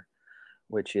future,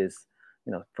 which is,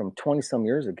 you know, from 20 some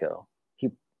years ago.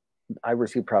 I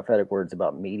received prophetic words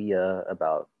about media,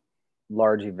 about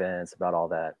large events, about all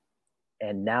that.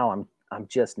 And now I'm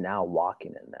just now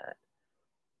walking in that.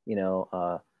 You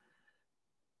know,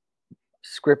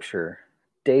 scripture,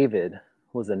 David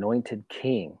was anointed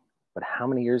king, but how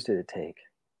many years did it take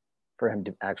for him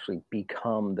to actually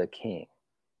become the king?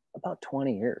 About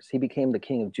 20 years. He became the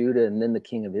king of Judah and then the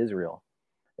king of Israel.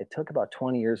 It took about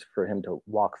 20 years for him to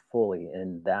walk fully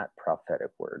in that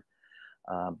prophetic word.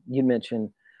 You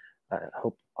mentioned, I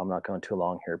hope I'm not going too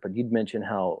long here, but you'd mentioned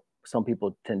how some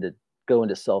people tend to go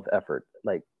into self-effort.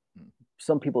 Like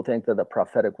some people think that the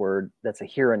prophetic word, that's a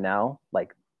here and now,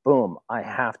 like, boom, I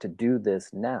have to do this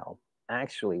now.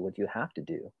 Actually, what you have to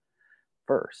do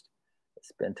first is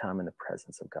spend time in the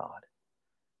presence of God.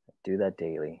 Do that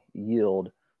daily,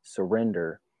 yield,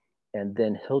 surrender, and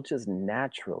then he'll just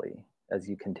naturally, as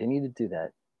you continue to do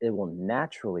that, it will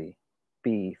naturally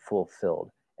be fulfilled.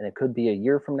 And it could be a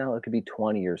year from now, it could be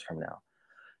 20 years from now.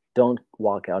 Don't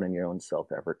walk out in your own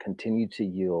self effort. Continue to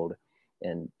yield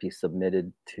and be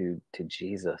submitted to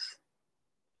Jesus,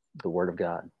 the word of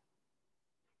God.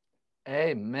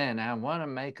 Amen. I want to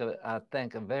make, I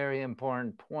think, a very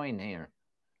important point here.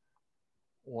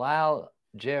 While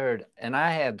Jared, and I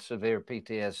had severe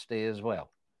PTSD as well.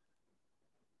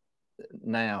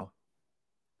 Now,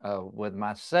 with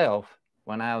myself,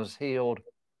 when I was healed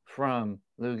from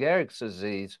Lou Gehrig's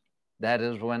disease, that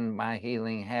is when my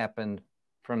healing happened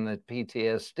from the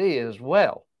PTSD as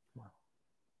well.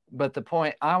 But the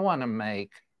point I want to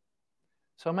make,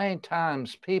 so many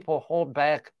times people hold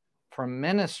back from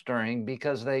ministering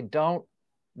because they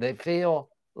feel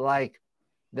like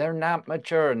they're not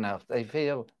mature enough. They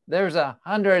feel there's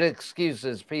 100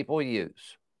 excuses people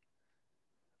use.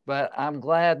 But I'm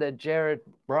glad that Jared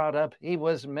brought up he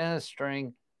was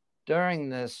ministering during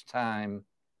this time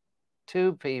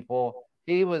to people.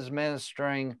 He was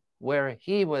ministering where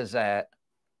he was at.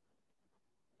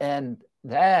 And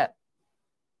that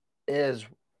is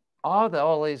all the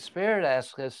Holy Spirit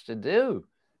asks us to do,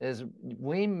 is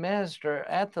we minister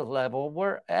at the level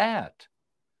we're at.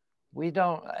 We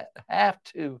don't have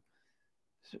to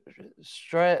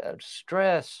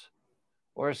stress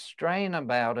or strain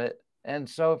about it. And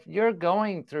so if you're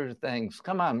going through things,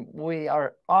 come on, we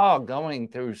are all going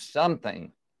through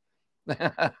something.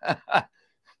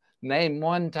 Name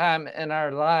one time in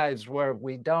our lives where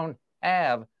we don't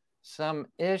have some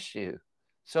issue.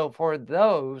 So for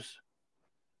those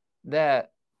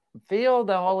that feel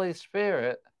the Holy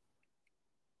Spirit,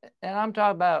 and I'm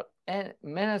talking about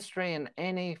ministry in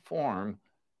any form,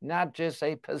 not just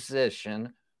a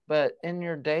position, but in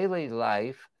your daily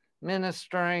life,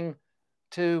 ministering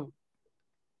to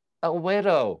a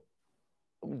widow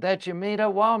that you meet at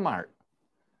Walmart.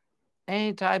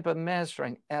 Any type of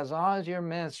ministering, as long as you're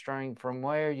ministering from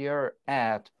where you're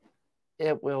at,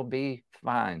 it will be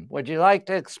fine. Would you like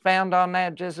to expound on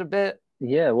that just a bit?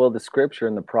 Yeah, well, the scripture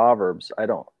in the Proverbs, I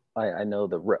don't know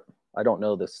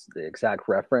the exact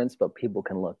reference, but people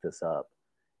can look this up.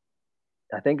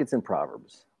 I think it's in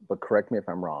Proverbs, but correct me if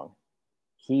I'm wrong.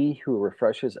 He who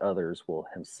refreshes others will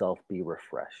himself be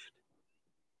refreshed.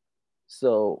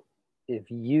 So if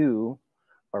you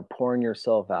are pouring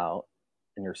yourself out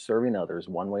and you're serving others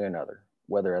one way or another,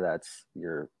 whether that's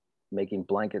you're making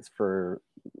blankets for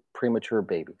premature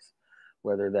babies,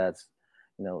 whether that's,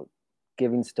 you know,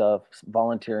 giving stuff,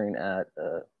 volunteering at,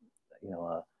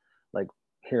 like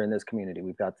here in this community,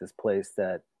 we've got this place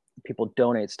that people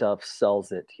donate stuff,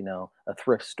 sells it, you know, a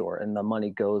thrift store, and the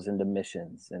money goes into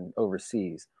missions and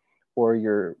overseas, or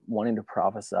you're wanting to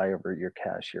prophesy over your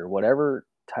cashier, whatever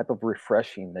type of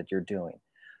refreshing that you're doing,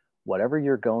 whatever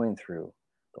you're going through,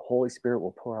 the Holy Spirit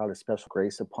will pour out a special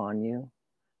grace upon you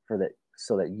for that,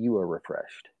 so that you are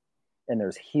refreshed. And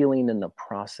there's healing in the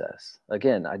process.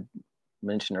 Again, I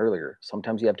mentioned earlier,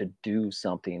 sometimes you have to do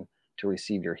something to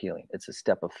receive your healing. It's a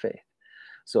step of faith.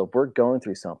 So if we're going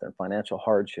through something, financial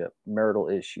hardship, marital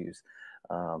issues,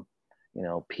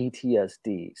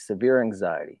 PTSD, severe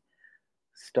anxiety,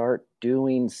 start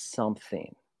doing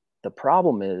something. The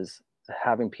problem is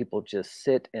having people just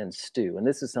sit and stew. And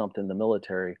this is something the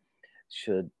military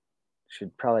should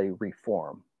probably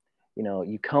reform.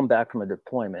 You come back from a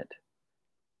deployment,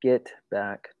 get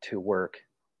back to work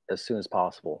as soon as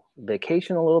possible.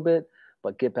 Vacation a little bit,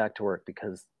 but get back to work,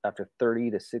 because after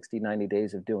 30 to 60, 90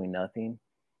 days of doing nothing,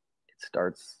 it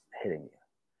starts hitting you.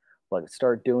 But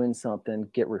start doing something,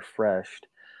 get refreshed,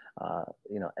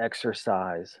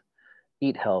 exercise,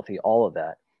 eat healthy, all of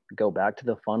that. Go back to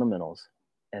the fundamentals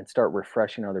and start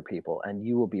refreshing other people, and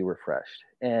you will be refreshed.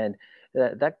 And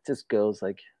that just goes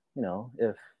like,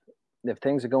 if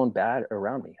things are going bad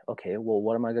around me, okay, well,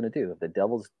 what am I going to do? If the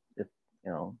devil's,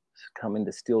 coming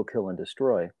to steal, kill, and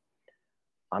destroy,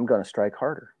 I'm going to strike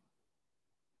harder.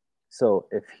 So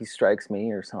if he strikes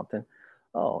me or something,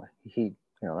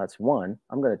 that's one.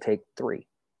 I'm going to take three.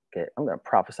 Okay, I'm going to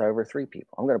prophesy over 3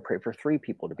 people. I'm going to pray for 3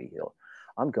 people to be healed.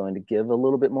 I'm going to give a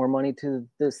little bit more money to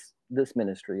this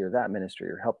ministry or that ministry,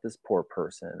 or help this poor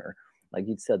person, or like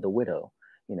you said, the widow.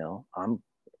 I'm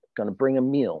going to bring a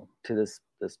meal to this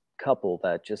couple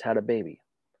that just had a baby.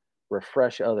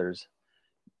 Refresh others.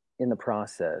 In the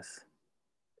process,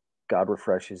 God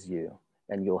refreshes you,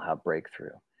 and you'll have breakthrough.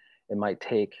 It might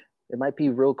be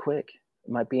real quick.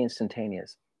 It might be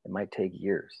instantaneous. It might take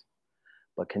years,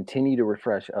 but continue to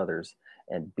refresh others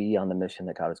and be on the mission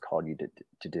that God has called you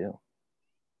to do.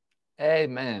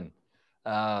 Amen.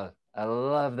 I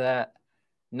love that.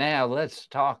 Now let's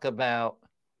talk about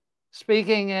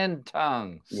speaking in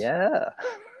tongues. Yeah.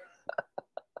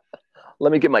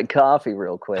 Let me get my coffee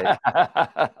real quick.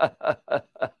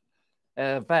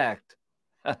 In fact,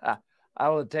 I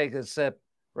will take a sip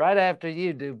right after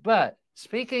you do. But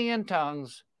speaking in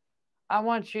tongues, I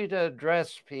want you to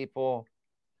address people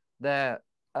that,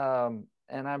 and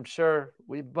I'm sure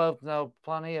we both know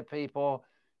plenty of people,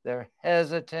 they're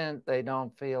hesitant. They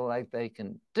don't feel like they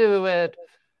can do it.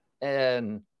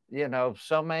 And,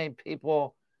 so many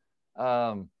people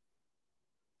are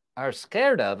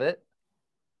scared of it.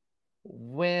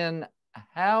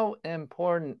 How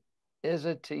important is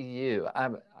it to you?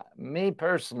 Me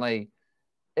personally,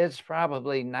 it's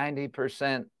probably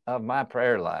 90% of my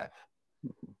prayer life.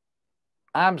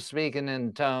 I'm speaking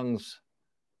in tongues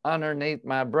underneath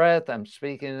my breath. I'm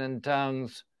speaking in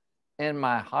tongues in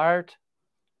my heart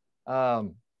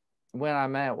when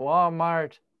I'm at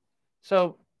Walmart.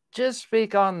 So just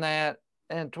speak on that,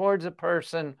 and towards a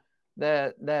person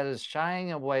that is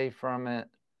shying away from it.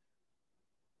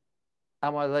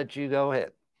 I'm going to let you go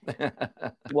ahead.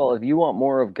 Well, if you want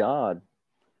more of God,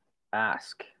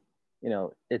 ask.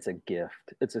 It's a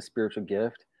gift. It's a spiritual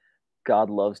gift. God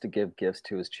loves to give gifts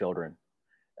to his children.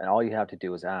 And all you have to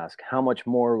do is ask. How much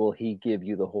more will he give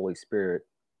you the Holy Spirit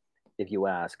if you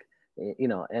ask?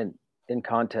 And in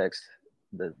context,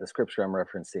 the scripture I'm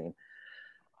referencing,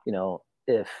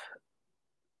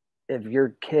 if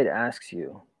your kid asks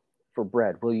you for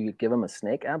bread, will you give him a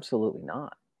snake? Absolutely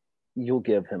not. You'll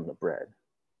give him the bread.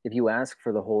 If you ask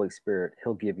for the Holy Spirit,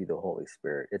 he'll give you the Holy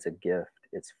Spirit. It's a gift.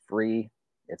 It's free.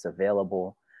 It's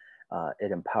available.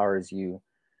 It empowers you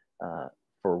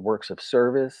for works of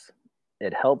service.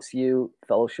 It helps you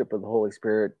fellowship with the Holy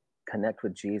Spirit, connect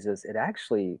with Jesus. It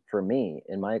actually, for me,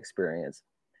 in my experience,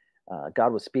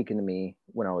 God was speaking to me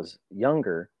when I was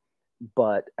younger,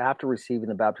 but after receiving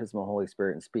the baptism of the Holy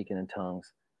Spirit and speaking in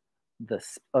tongues, the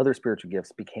other spiritual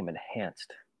gifts became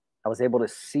enhanced. I was able to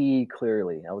see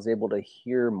clearly. I was able to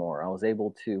hear more. I was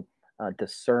able to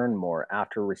discern more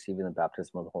after receiving the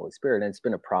baptism of the Holy Spirit. And it's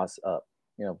been a process,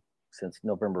 since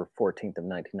November 14th of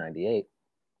 1998.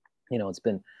 It's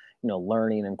been,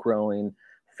 learning and growing,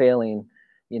 failing,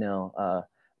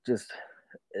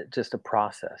 just a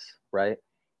process, right?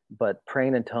 But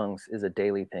praying in tongues is a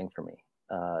daily thing for me.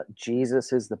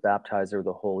 Jesus is the baptizer of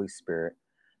the Holy Spirit.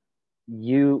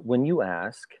 When you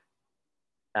ask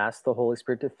the Holy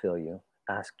Spirit to fill you,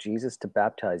 ask Jesus to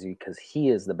baptize you, because he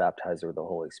is the baptizer of the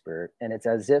Holy Spirit. And it's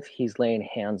as if he's laying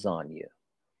hands on you.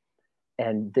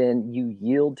 And then you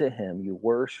yield to him, you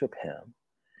worship him.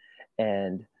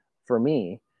 And for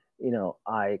me,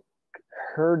 I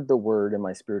heard the word in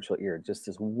my spiritual ear, just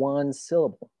as one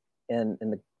syllable. And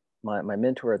my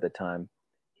mentor at the time,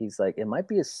 he's like, it might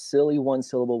be a silly one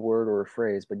syllable word or a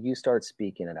phrase, but you start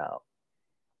speaking it out.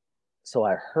 So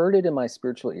I heard it in my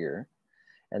spiritual ear,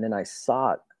 and then I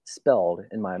saw it spelled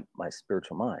in my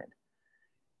spiritual mind.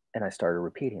 And I started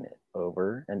repeating it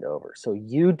over and over. So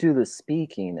you do the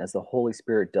speaking as the Holy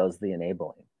Spirit does the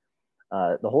enabling.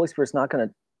 The Holy Spirit's not going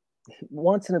to,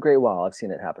 once in a great while, I've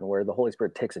seen it happen where the Holy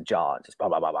Spirit takes a jaw and just blah,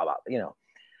 blah, blah, blah,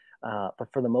 blah, but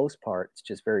for the most part, it's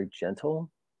just very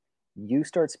gentle. You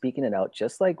start speaking it out,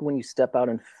 just like when you step out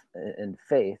in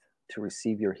faith to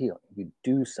receive your healing. You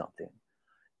do something.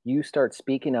 You start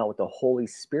speaking out what the Holy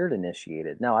Spirit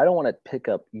initiated. Now, I don't want to pick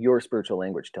up your spiritual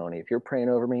language, Tony. If you're praying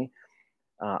over me,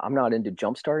 I'm not into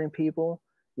jumpstarting people,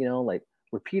 like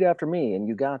repeat after me and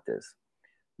you got this.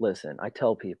 Listen, I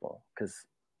tell people, because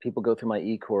people go through my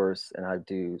e-course and I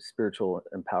do spiritual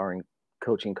empowering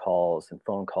coaching calls and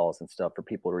phone calls and stuff for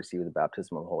people to receive the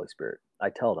baptism of the Holy Spirit. I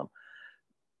tell them,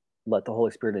 let the Holy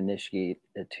Spirit initiate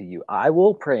it to you. I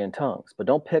will pray in tongues, but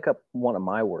don't pick up one of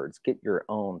my words. Get your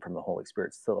own from the Holy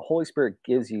Spirit. So the Holy Spirit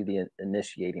gives you the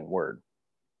initiating word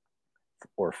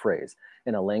or phrase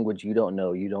in a language you don't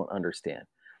know, you don't understand.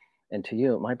 And to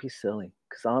you, it might be silly.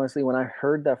 Because honestly, when I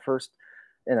heard that first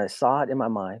and I saw it in my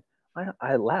mind,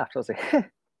 I laughed. I was like,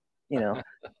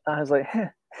 I was like,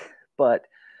 but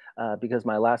because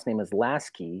my last name is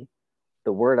Laskey,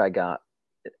 the word I got,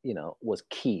 was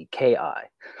key, K-I.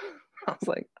 I was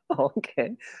like, oh,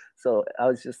 okay. So I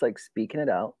was just like speaking it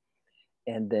out.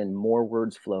 And then more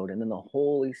words flowed. And then the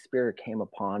Holy Spirit came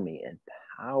upon me in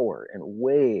power and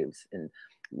waves and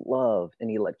love and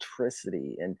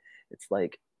electricity. And it's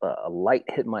like a light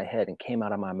hit my head and came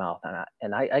out of my mouth.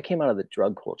 And I came out of the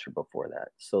drug culture before that.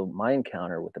 So my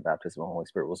encounter with the baptism of the Holy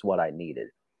Spirit was what I needed.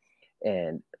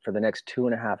 And for the next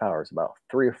 2.5 hours, about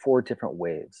 3 or 4 different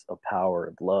waves of power,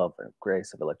 of love, and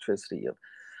grace, of electricity, of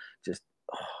just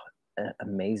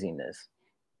amazingness.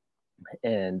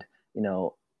 And,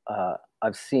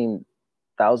 I've seen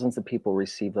thousands of people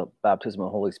receive the baptism of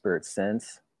the Holy Spirit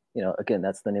since. Again,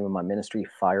 that's the name of my ministry,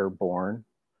 Fire Born,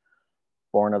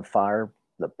 born of fire,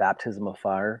 the baptism of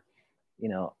fire.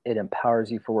 It empowers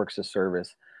you for works of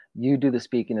service. You do the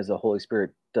speaking as the Holy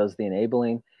Spirit does the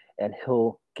enabling, and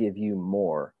he'll give you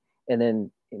more. And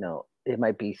then, it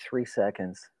might be 3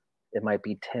 seconds. It might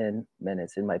be 10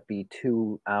 minutes. It might be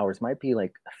 2 hours. It might be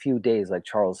like a few days, like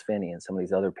Charles Finney and some of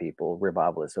these other people,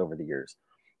 revivalists over the years.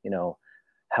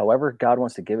 However God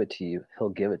wants to give it to you, he'll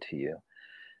give it to you.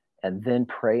 And then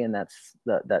pray in that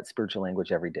spiritual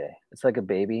language every day. It's like a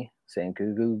baby saying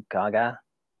goo goo gaga.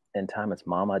 In time, it's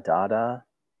mama dada,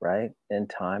 right? In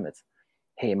time, it's,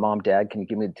 hey, mom, dad, can you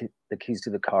give me the keys to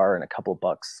the car and a couple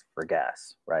bucks for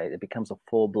gas, right? It becomes a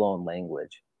full-blown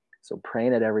language. So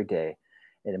praying it every day.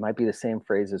 And it might be the same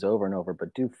phrases over and over,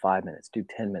 but do 5 minutes, do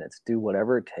 10 minutes, do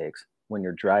whatever it takes when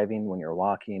you're driving, when you're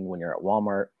walking, when you're at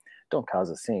Walmart. Don't cause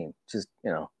a scene. Just,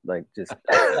 you don't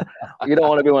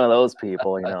want to be one of those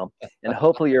people, and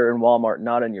hopefully you're in Walmart,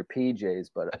 not in your PJs,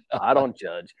 but I don't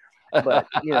judge. But,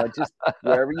 just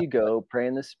wherever you go, pray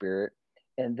in the Spirit.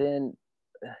 And then,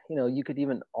 you could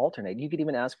even alternate. You could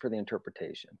even ask for the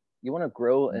interpretation. You want to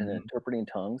grow in interpreting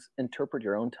tongues, interpret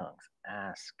your own tongues.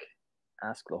 Ask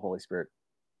the Holy Spirit,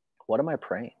 what am I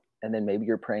praying? And then maybe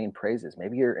you're praying praises.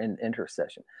 Maybe you're in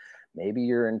intercession. Maybe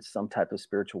you're in some type of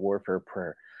spiritual warfare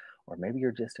prayer. Or maybe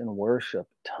you're just in worship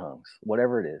tongues,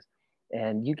 whatever it is.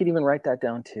 And you can even write that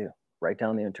down too. Write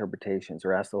down the interpretations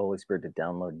or ask the Holy Spirit to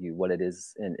download you what it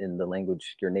is in the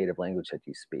language, your native language that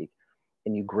you speak.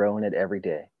 And you grow in it every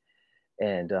day.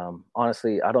 And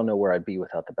honestly, I don't know where I'd be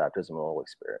without the baptism of the Holy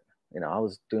Spirit. I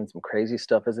was doing some crazy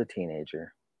stuff as a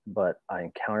teenager, but I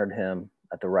encountered him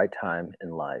at the right time in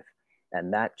life.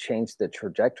 And that changed the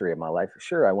trajectory of my life.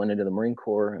 Sure, I went into the Marine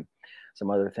Corps and some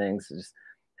other things, just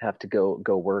have to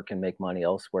go work and make money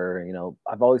elsewhere.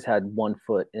 I've always had one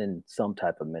foot in some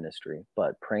type of ministry,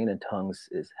 but praying in tongues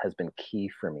has been key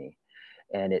for me,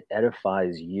 and it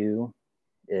edifies you.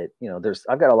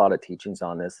 I've got a lot of teachings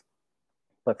on this,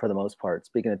 but for the most part,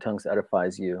 speaking in tongues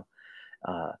edifies you.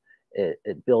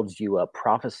 It builds you up.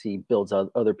 Prophecy builds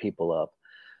other people up.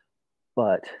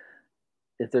 But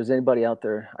if there's anybody out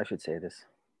there, I should say this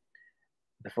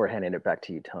before handing it back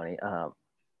to you, Tony.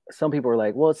 Some people are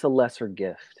like, well, it's a lesser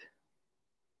gift.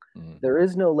 There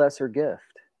is no lesser gift.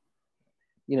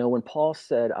 When Paul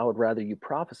said, I would rather you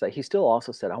prophesy, he still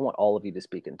also said, I want all of you to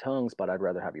speak in tongues, but I'd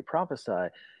rather have you prophesy.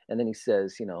 And then he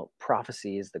says,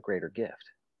 prophecy is the greater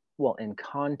gift. Well, in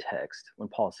context, when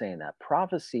Paul's saying that,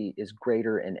 prophecy is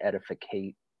greater in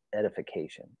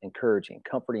edification, encouraging,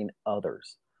 comforting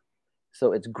others.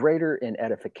 So it's greater in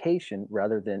edification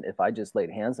rather than if I just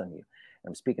laid hands on you and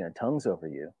I'm speaking in tongues over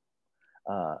you.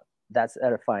 That's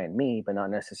edifying me, but not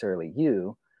necessarily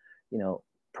you.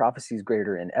 Prophecy is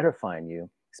greater in edifying you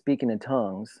Speaking in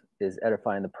tongues is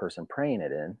edifying the person praying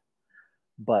it in,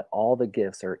 but all the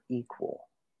gifts are equal.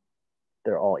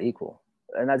 They're all equal.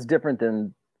 And that's different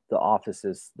than the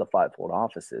offices, the fivefold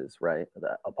offices, right?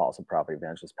 The apostle, prophet,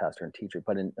 evangelist, pastor, and teacher.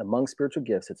 But among spiritual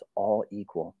gifts, it's all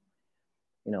equal,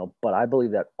 But I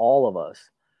believe that all of us,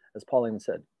 as Paul even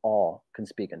said, all can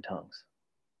speak in tongues,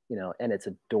 and it's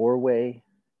a doorway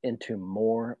into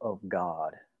more of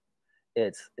God.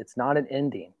 It's not an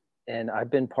ending. And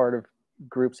I've been part of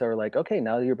groups that are like, okay,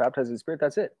 now that you're baptized in the Spirit,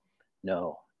 that's it.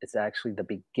 No, it's actually the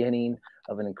beginning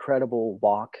of an incredible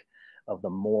walk of the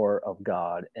more of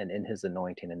God and in his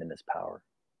anointing and in his power.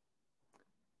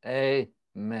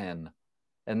 Amen.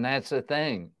 And that's the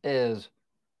thing, is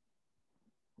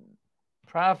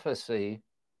prophecy.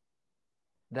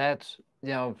 That's,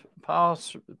 Paul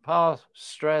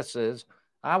stresses,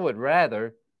 I would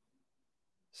rather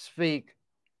speak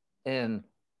in,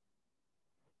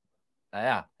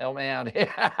 help me out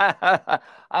here.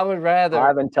 I would rather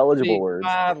 5 intelligible speak words.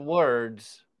 5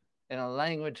 words in a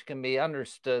language can be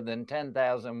understood than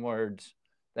 10,000 words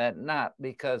that not,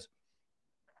 because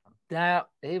that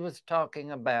he was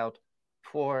talking about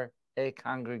for a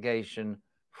congregation,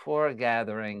 for a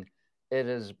gathering. It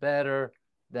is better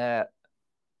that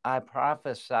I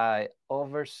prophesy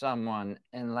over someone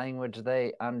in language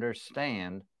they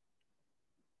understand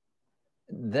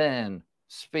than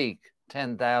speak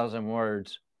 10,000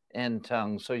 words in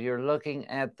tongues. So you're looking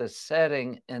at the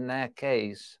setting in that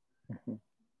case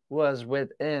was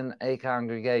within a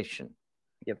congregation.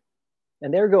 Yep.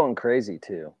 And they're going crazy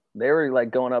too. They were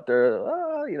like going up there,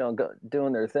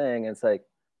 doing their thing. And it's like,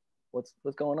 what's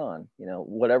going on?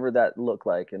 Whatever that looked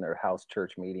like in their house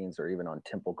church meetings or even on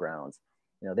temple grounds,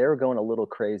 they were going a little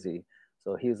crazy.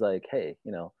 So he's like, hey,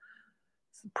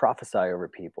 prophesy over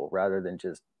people rather than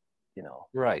just,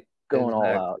 right, going all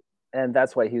out. And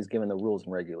that's why he was given the rules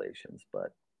and regulations.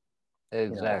 But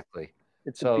exactly.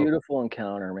 it's a beautiful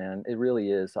encounter, man. It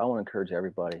really is. I want to encourage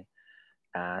everybody,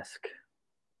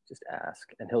 just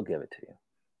ask, and he'll give it to you.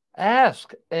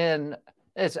 Ask, and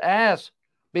it's ask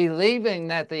believing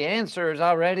that the answer is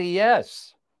already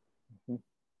yes.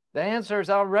 The answer is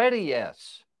already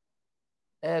yes.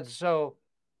 And so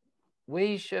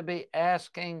we should be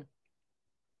asking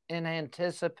in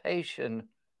anticipation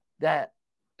that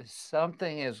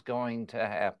something is going to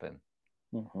happen.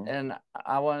 And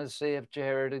I want to see if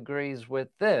Jared agrees with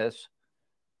this.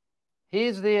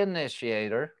 He's the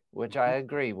initiator, which I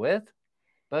agree with.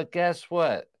 But guess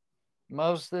what?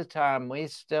 Most of the time, we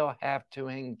still have to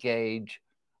engage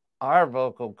our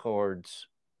vocal cords.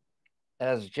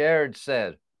 As Jared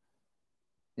said,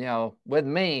 with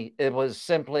me, it was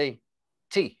simply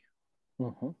T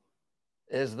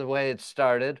is the way it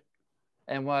started.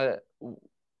 And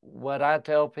what I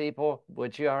tell people,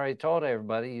 which you already told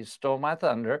everybody, you stole my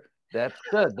thunder. That's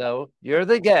good, though. You're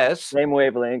the guest. Same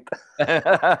wavelength.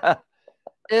 It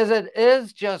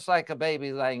is just like a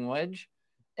baby language.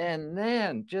 And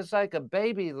then, just like a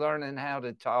baby learning how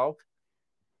to talk,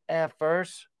 at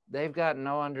first, they've got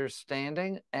no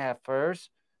understanding. At first,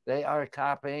 they are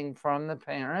copying from the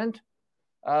parent.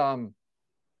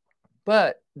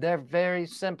 But they're very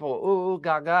simple. Ooh,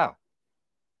 gaga.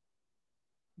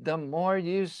 The more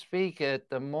you speak it,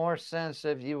 the more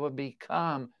sensitive you will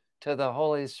become to the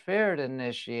Holy Spirit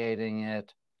initiating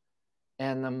it.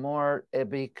 And the more it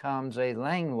becomes a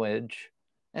language.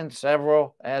 And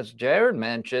several, as Jared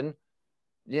mentioned,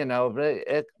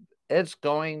 it's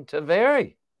going to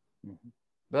vary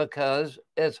because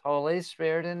it's Holy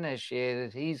Spirit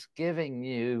initiated. He's giving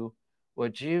you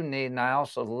what you need. And I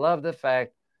also love the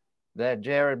fact that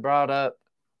Jared brought up,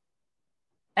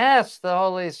 ask the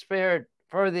Holy Spirit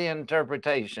for the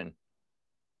interpretation.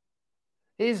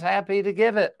 He's happy to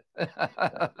give it.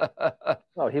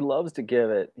 Oh, he loves to give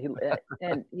it.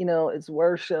 And it's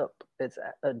worship. It's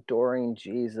adoring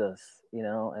Jesus,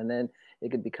 and then it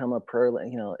could become a prayer,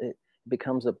 it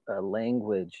becomes a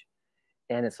language.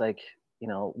 And it's like,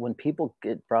 when people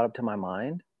get brought up to my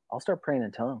mind, I'll start praying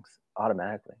in tongues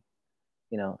automatically.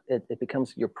 It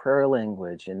becomes your prayer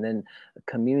language, and then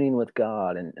communing with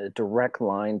God and a direct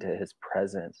line to his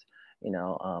presence.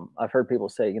 I've heard people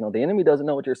say, the enemy doesn't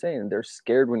know what you're saying. They're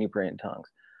scared when you pray in tongues.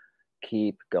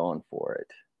 Keep going for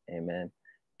it. Amen.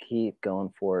 Keep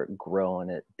going for it, grow in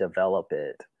it, develop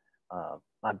it.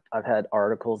 I've had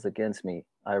articles against me.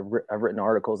 I've written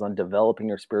articles on developing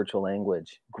your spiritual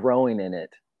language, growing in it,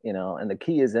 and the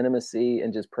key is intimacy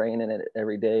and just praying in it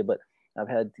every day. But I've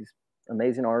had these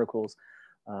amazing articles,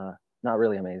 not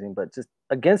really amazing, but just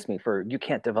against me for you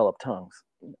can't develop tongues.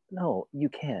 No, you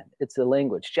can. It's a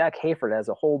language. Jack Hayford has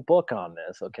a whole book on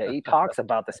this. Okay. He talks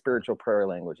about the spiritual prayer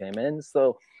language. Amen.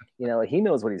 So, he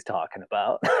knows what he's talking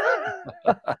about.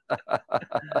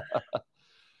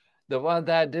 The one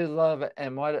that I do love,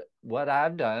 and what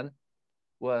I've done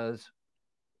was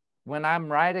when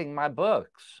I'm writing my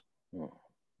books,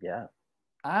 Yeah.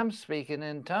 I'm speaking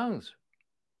in tongues.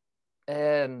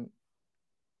 And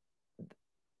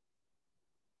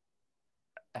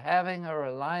having a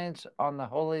reliance on the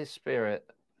Holy Spirit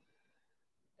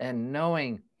and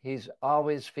knowing He's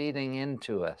always feeding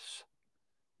into us,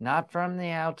 not from the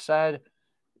outside.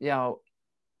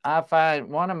 I find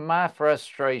one of my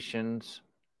frustrations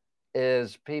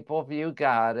is people view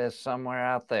God as somewhere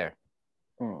out there.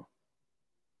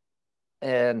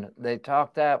 And they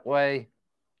talk that way.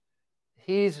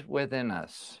 He's within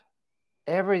us.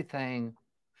 Everything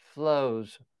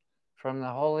flows from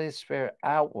the Holy Spirit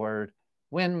outward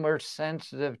when we're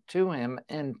sensitive to Him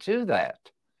and to that.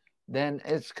 Then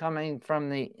it's coming from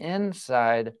the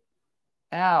inside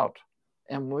out.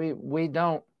 And we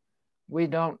don't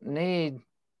need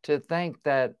to think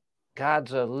that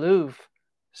God's aloof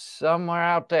somewhere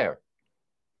out there.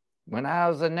 When I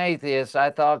was an atheist,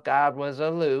 I thought God was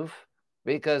aloof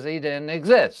because He didn't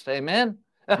exist. Amen?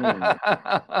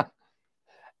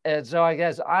 And so I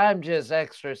guess I'm just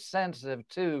extra sensitive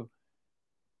to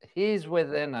He's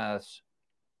within us.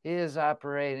 He is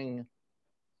operating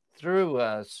through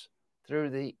us, through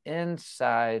the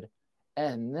inside,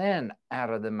 and then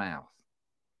out of the mouth.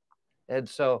 And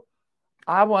so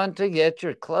I want to get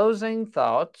your closing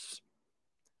thoughts.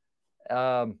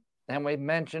 And we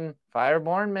mentioned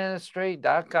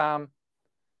firebornministry.com.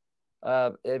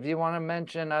 If you want to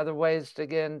mention other ways to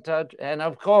get in touch. And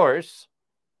of course,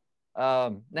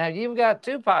 now you've got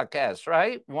 2 podcasts,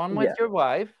 right? One with your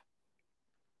wife.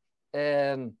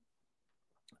 And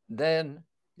then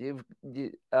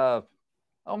oh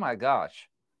my gosh.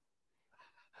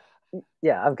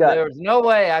 Yeah, I've got. There's no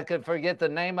way I could forget the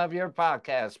name of your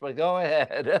podcast, but go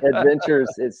ahead. Adventures.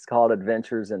 It's called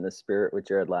Adventures in the Spirit with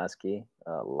Jared Laskey.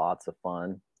 Lots of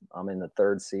fun. I'm in the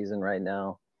 3rd season right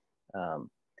now.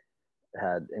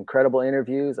 Had incredible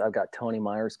interviews. I've got Tony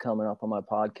Myers coming up on my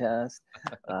podcast.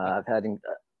 I've had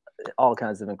all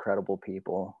kinds of incredible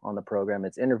people on the program.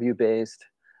 It's interview based,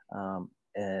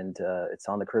 and it's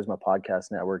on the Charisma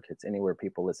Podcast Network. It's anywhere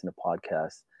people listen to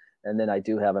podcasts. And then I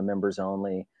do have a members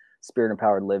only Spirit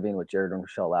Empowered Living with Jared and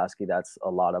Rochelle Laskey. That's a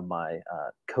lot of my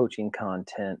coaching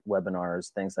content,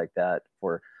 webinars, things like that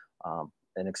for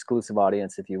an exclusive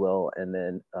audience, if you will. And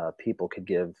then people could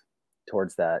give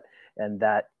towards that. And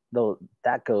that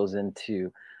goes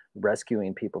into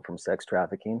rescuing people from sex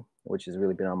trafficking, which has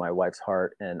really been on my wife's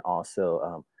heart, and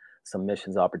also some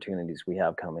missions opportunities we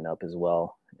have coming up as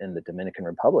well in the Dominican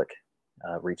Republic,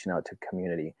 reaching out to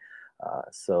community.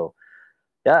 So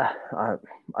yeah,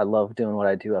 I love doing what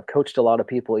I do. I've coached a lot of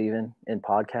people even in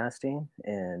podcasting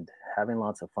and having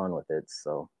lots of fun with it.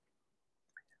 So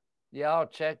y'all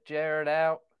check Jared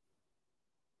out.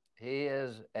 He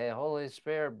is a Holy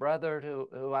Spirit brother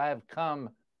who I have come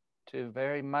to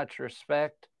very much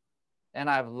respect and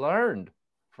I've learned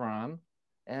from.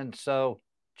 And so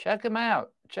check him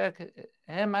out. Check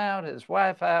him out, his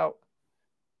wife out.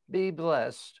 Be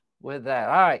blessed with that.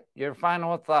 All right, your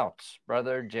final thoughts,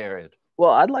 Brother Jared.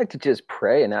 Well, I'd like to just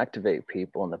pray and activate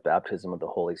people in the baptism of the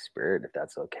Holy Spirit, if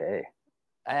that's okay.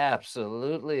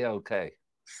 Absolutely okay.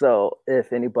 So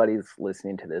if anybody's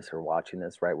listening to this or watching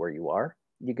this right where you are,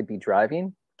 you could be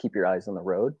driving, keep your eyes on the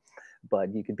road,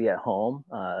 but you could be at home,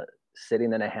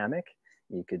 sitting in a hammock.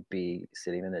 You could be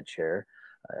sitting in a chair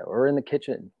or in the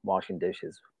kitchen washing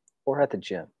dishes or at the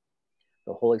gym.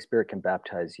 The Holy Spirit can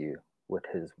baptize you with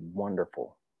His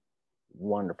wonderful,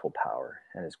 wonderful power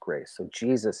and His grace. So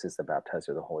Jesus is the baptizer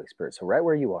of the Holy Spirit. So right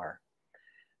where you are,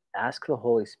 ask the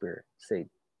Holy Spirit. Say,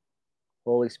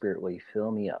 Holy Spirit, will you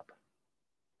fill me up?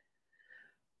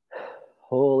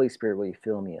 Holy Spirit, will you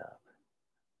fill me up?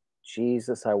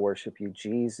 Jesus, I worship you.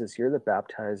 Jesus, you're the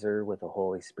baptizer with the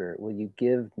Holy Spirit. Will you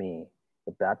give me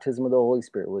the baptism of the Holy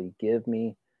Spirit? Will you give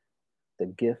me the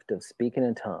gift of speaking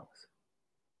in tongues?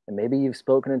 And maybe you've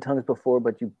spoken in tongues before,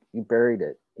 but you buried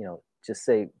it. Just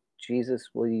say, Jesus,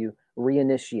 will you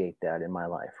reinitiate that in my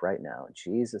life right now in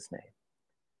Jesus' name?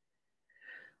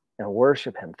 And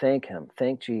worship Him, thank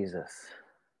Jesus.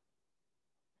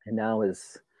 And now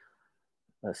is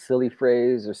a silly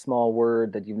phrase or small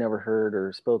word that you've never heard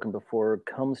or spoken before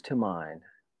comes to mind,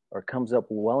 or comes up,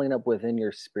 welling up within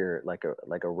your spirit like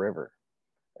a river,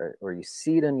 or you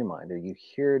see it in your mind, or you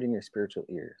hear it in your spiritual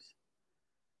ears.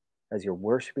 As you're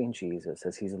worshiping Jesus,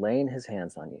 as He's laying His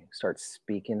hands on you, start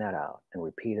speaking that out and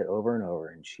repeat it over and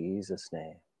over in Jesus'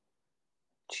 name.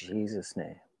 Jesus'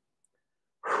 name.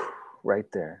 Right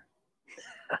there.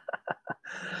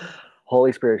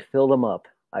 Holy Spirit, fill them up.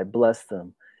 I bless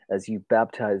them as you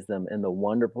baptize them in the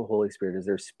wonderful Holy Spirit as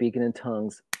they're speaking in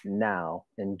tongues now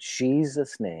in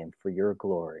Jesus' name for your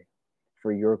glory.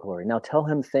 For your glory. Now tell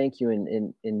him thank you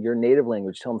in your native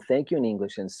language. Tell him thank you in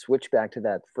English and switch back to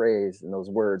that phrase and those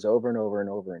words over and over and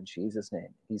over in Jesus'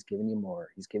 name. He's giving you more.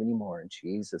 He's giving you more in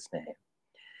Jesus' name.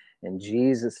 In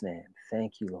Jesus' name.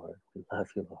 Thank you, Lord. We love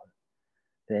you, Lord.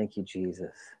 Thank you,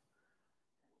 Jesus.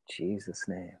 In Jesus'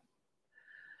 name.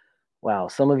 Wow,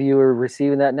 some of you are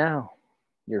receiving that now.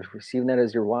 You're receiving that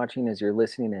as you're watching, as you're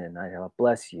listening in. I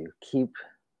bless you. Keep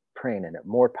praying in it.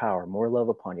 More power, more love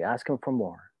upon you. Ask him for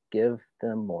more. Give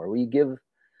them more. Will you give?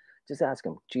 Just ask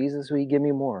him, Jesus, will you give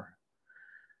me more?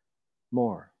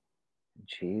 More. In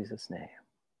Jesus' name.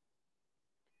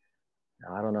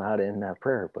 Now, I don't know how to end that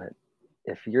prayer, but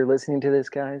if you're listening to this,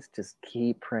 guys, just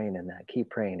keep praying in that. Keep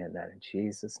praying in that in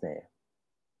Jesus' name.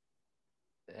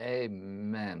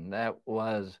 Amen. That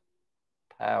was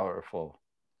powerful.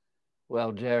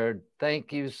 Well, Jared,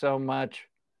 thank you so much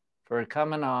for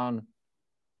coming on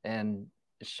and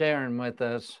sharing with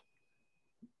us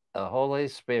the Holy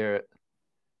Spirit.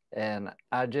 And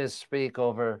I just speak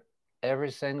over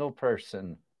every single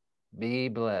person. Be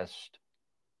blessed,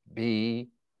 be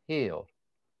healed,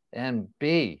 and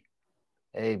be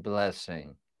a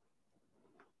blessing.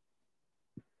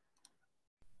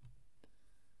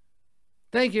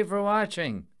 Thank you for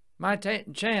watching my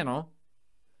channel.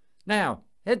 Now,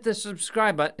 hit the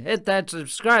subscribe button. Hit that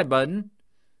subscribe button.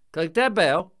 Click that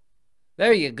bell.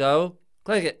 There you go.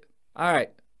 Click it. All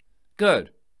right.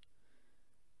 Good.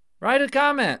 Write a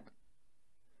comment.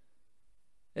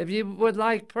 If you would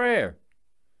like prayer,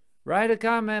 write a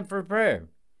comment for prayer.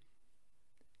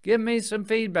 Give me some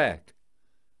feedback.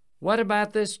 What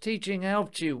about this teaching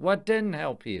helped you? What didn't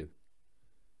help you?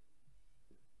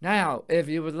 Now, if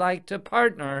you would like to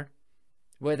partner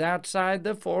with Outside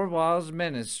the Four Walls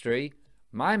Ministry,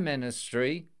 my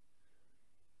ministry,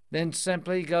 then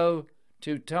simply go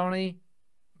to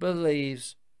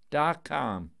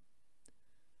TonyBelieves.com.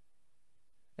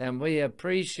 And we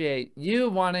appreciate you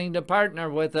wanting to partner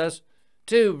with us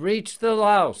to reach the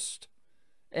lost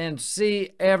and see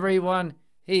everyone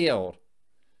healed.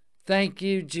 Thank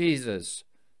you, Jesus.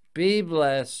 Be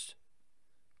blessed,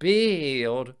 be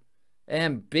healed,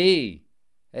 and be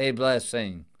a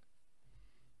blessing.